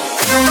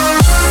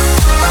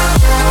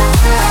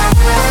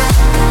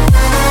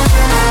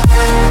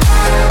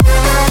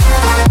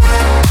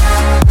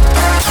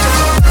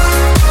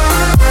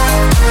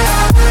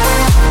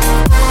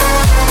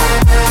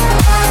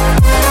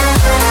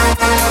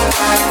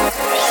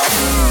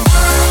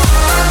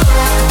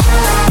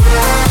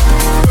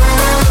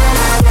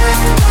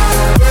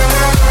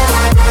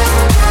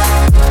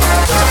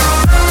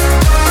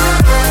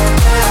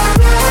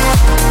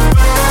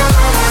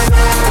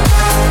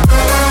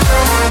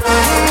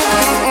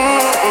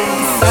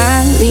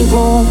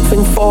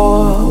 Moving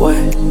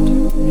forward,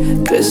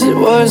 'cause it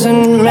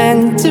wasn't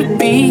meant to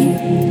be.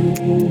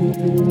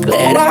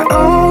 Glad I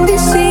only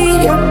see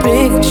your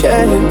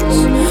pictures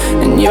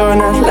and you're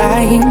not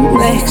lying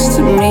next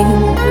to me.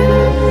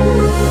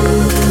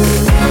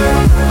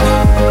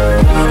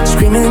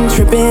 Screaming,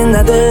 tripping,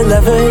 other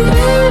lovers.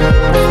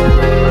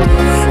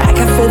 I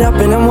got fed up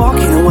and I'm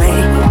walking away.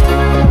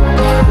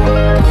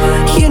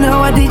 You know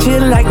I did you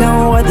like no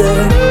other.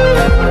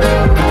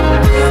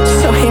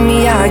 So hear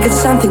me out, I got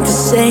something to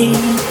say.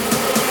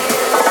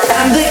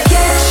 I'm the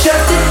catch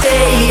of the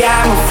day,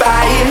 I'm a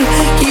fire.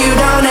 You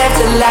don't have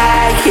to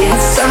like it,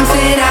 it's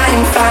something I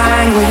am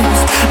fine with.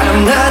 I'm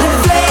not a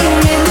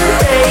flame in the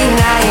rain,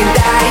 I am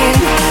dying.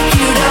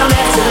 You don't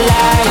have to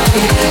like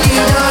it,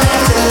 you don't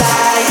have to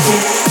like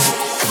it.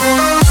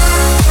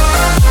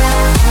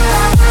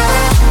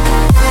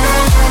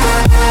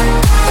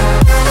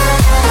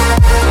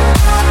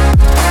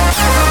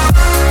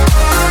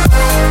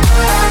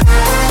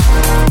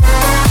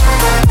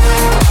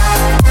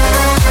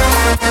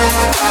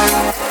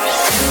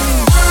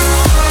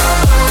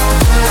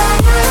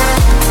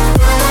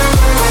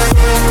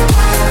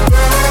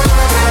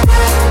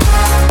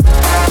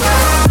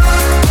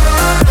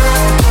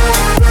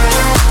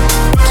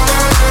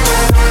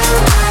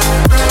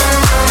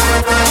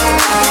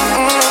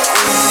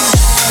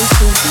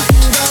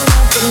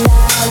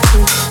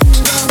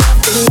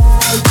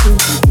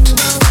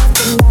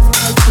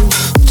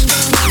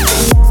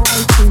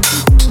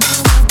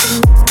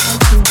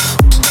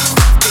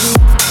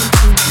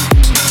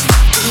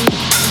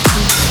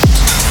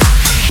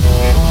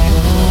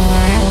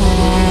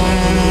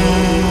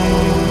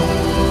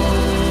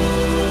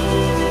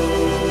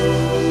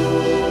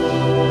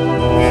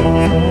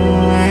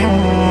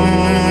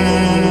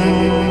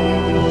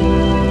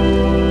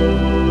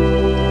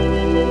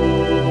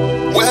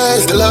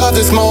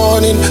 This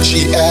morning,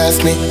 she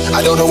asked me,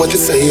 I don't know what to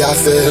say, I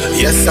said,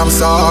 yes, I'm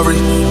sorry,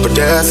 but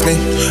that's me,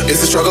 it's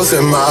the struggles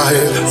in my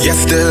head.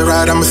 Yes, they're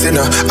right, I'm a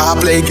sinner, I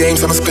play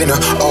games, I'm a spinner,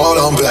 all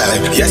on black.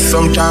 Yes,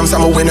 sometimes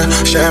I'm a winner,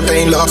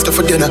 champagne, lobster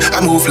for dinner, I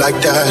move like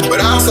that.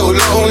 But I'm so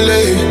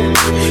lonely,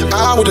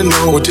 I wouldn't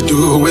know what to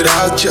do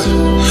without you.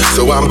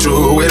 So I'm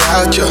through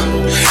without you,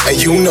 and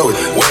you know it.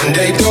 When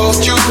they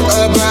told you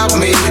about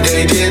me,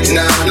 they did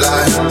not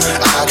lie.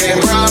 I can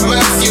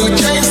promise you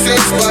change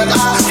things, but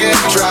I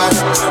can't try.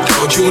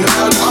 Don't you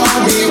not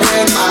on me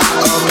when I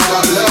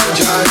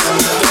apologize.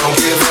 Don't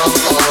give up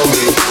on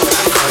me,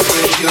 'cause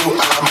with you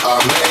I'm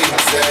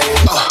amazing.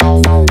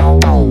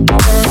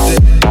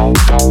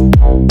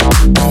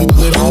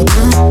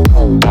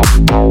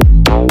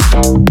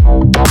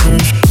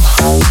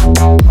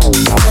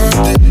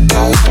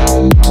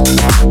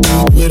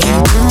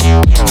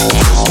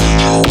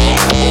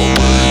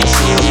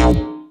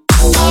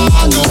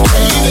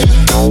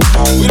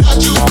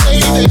 Without you,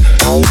 baby,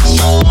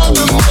 you're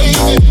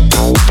amazing.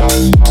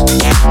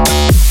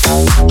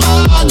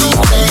 I go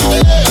crazy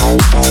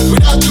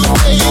without you,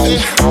 baby.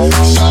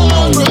 You're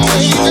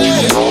amazing.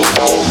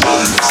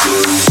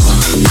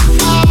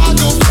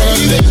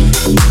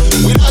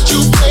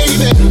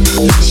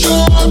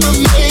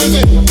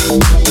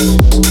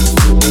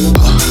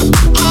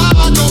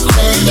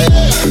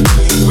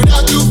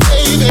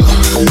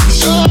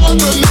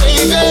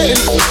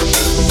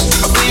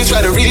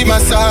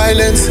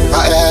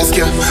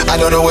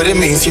 don't know what it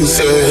means, you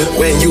said.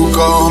 When you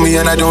call me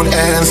and I don't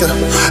answer,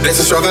 there's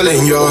a struggle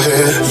in your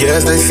head.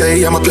 Yes, they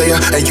say I'm a player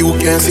and you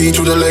can't see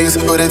through the layers,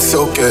 but it's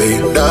okay.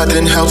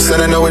 Nothing helps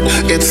and I know it,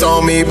 it's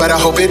on me, but I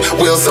hope it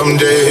will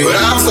someday. But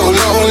I'm so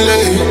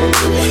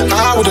lonely,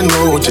 I wouldn't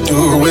know what to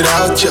do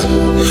without you.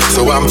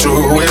 So I'm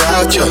through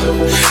without you,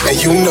 and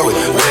you know it.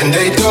 When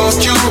they told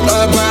you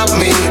about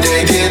me,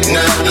 they did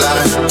not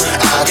lie.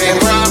 I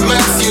can't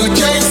promise you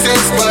change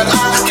things, but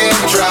I can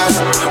try.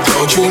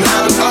 Don't you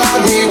not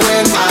on me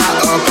when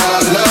I apologize.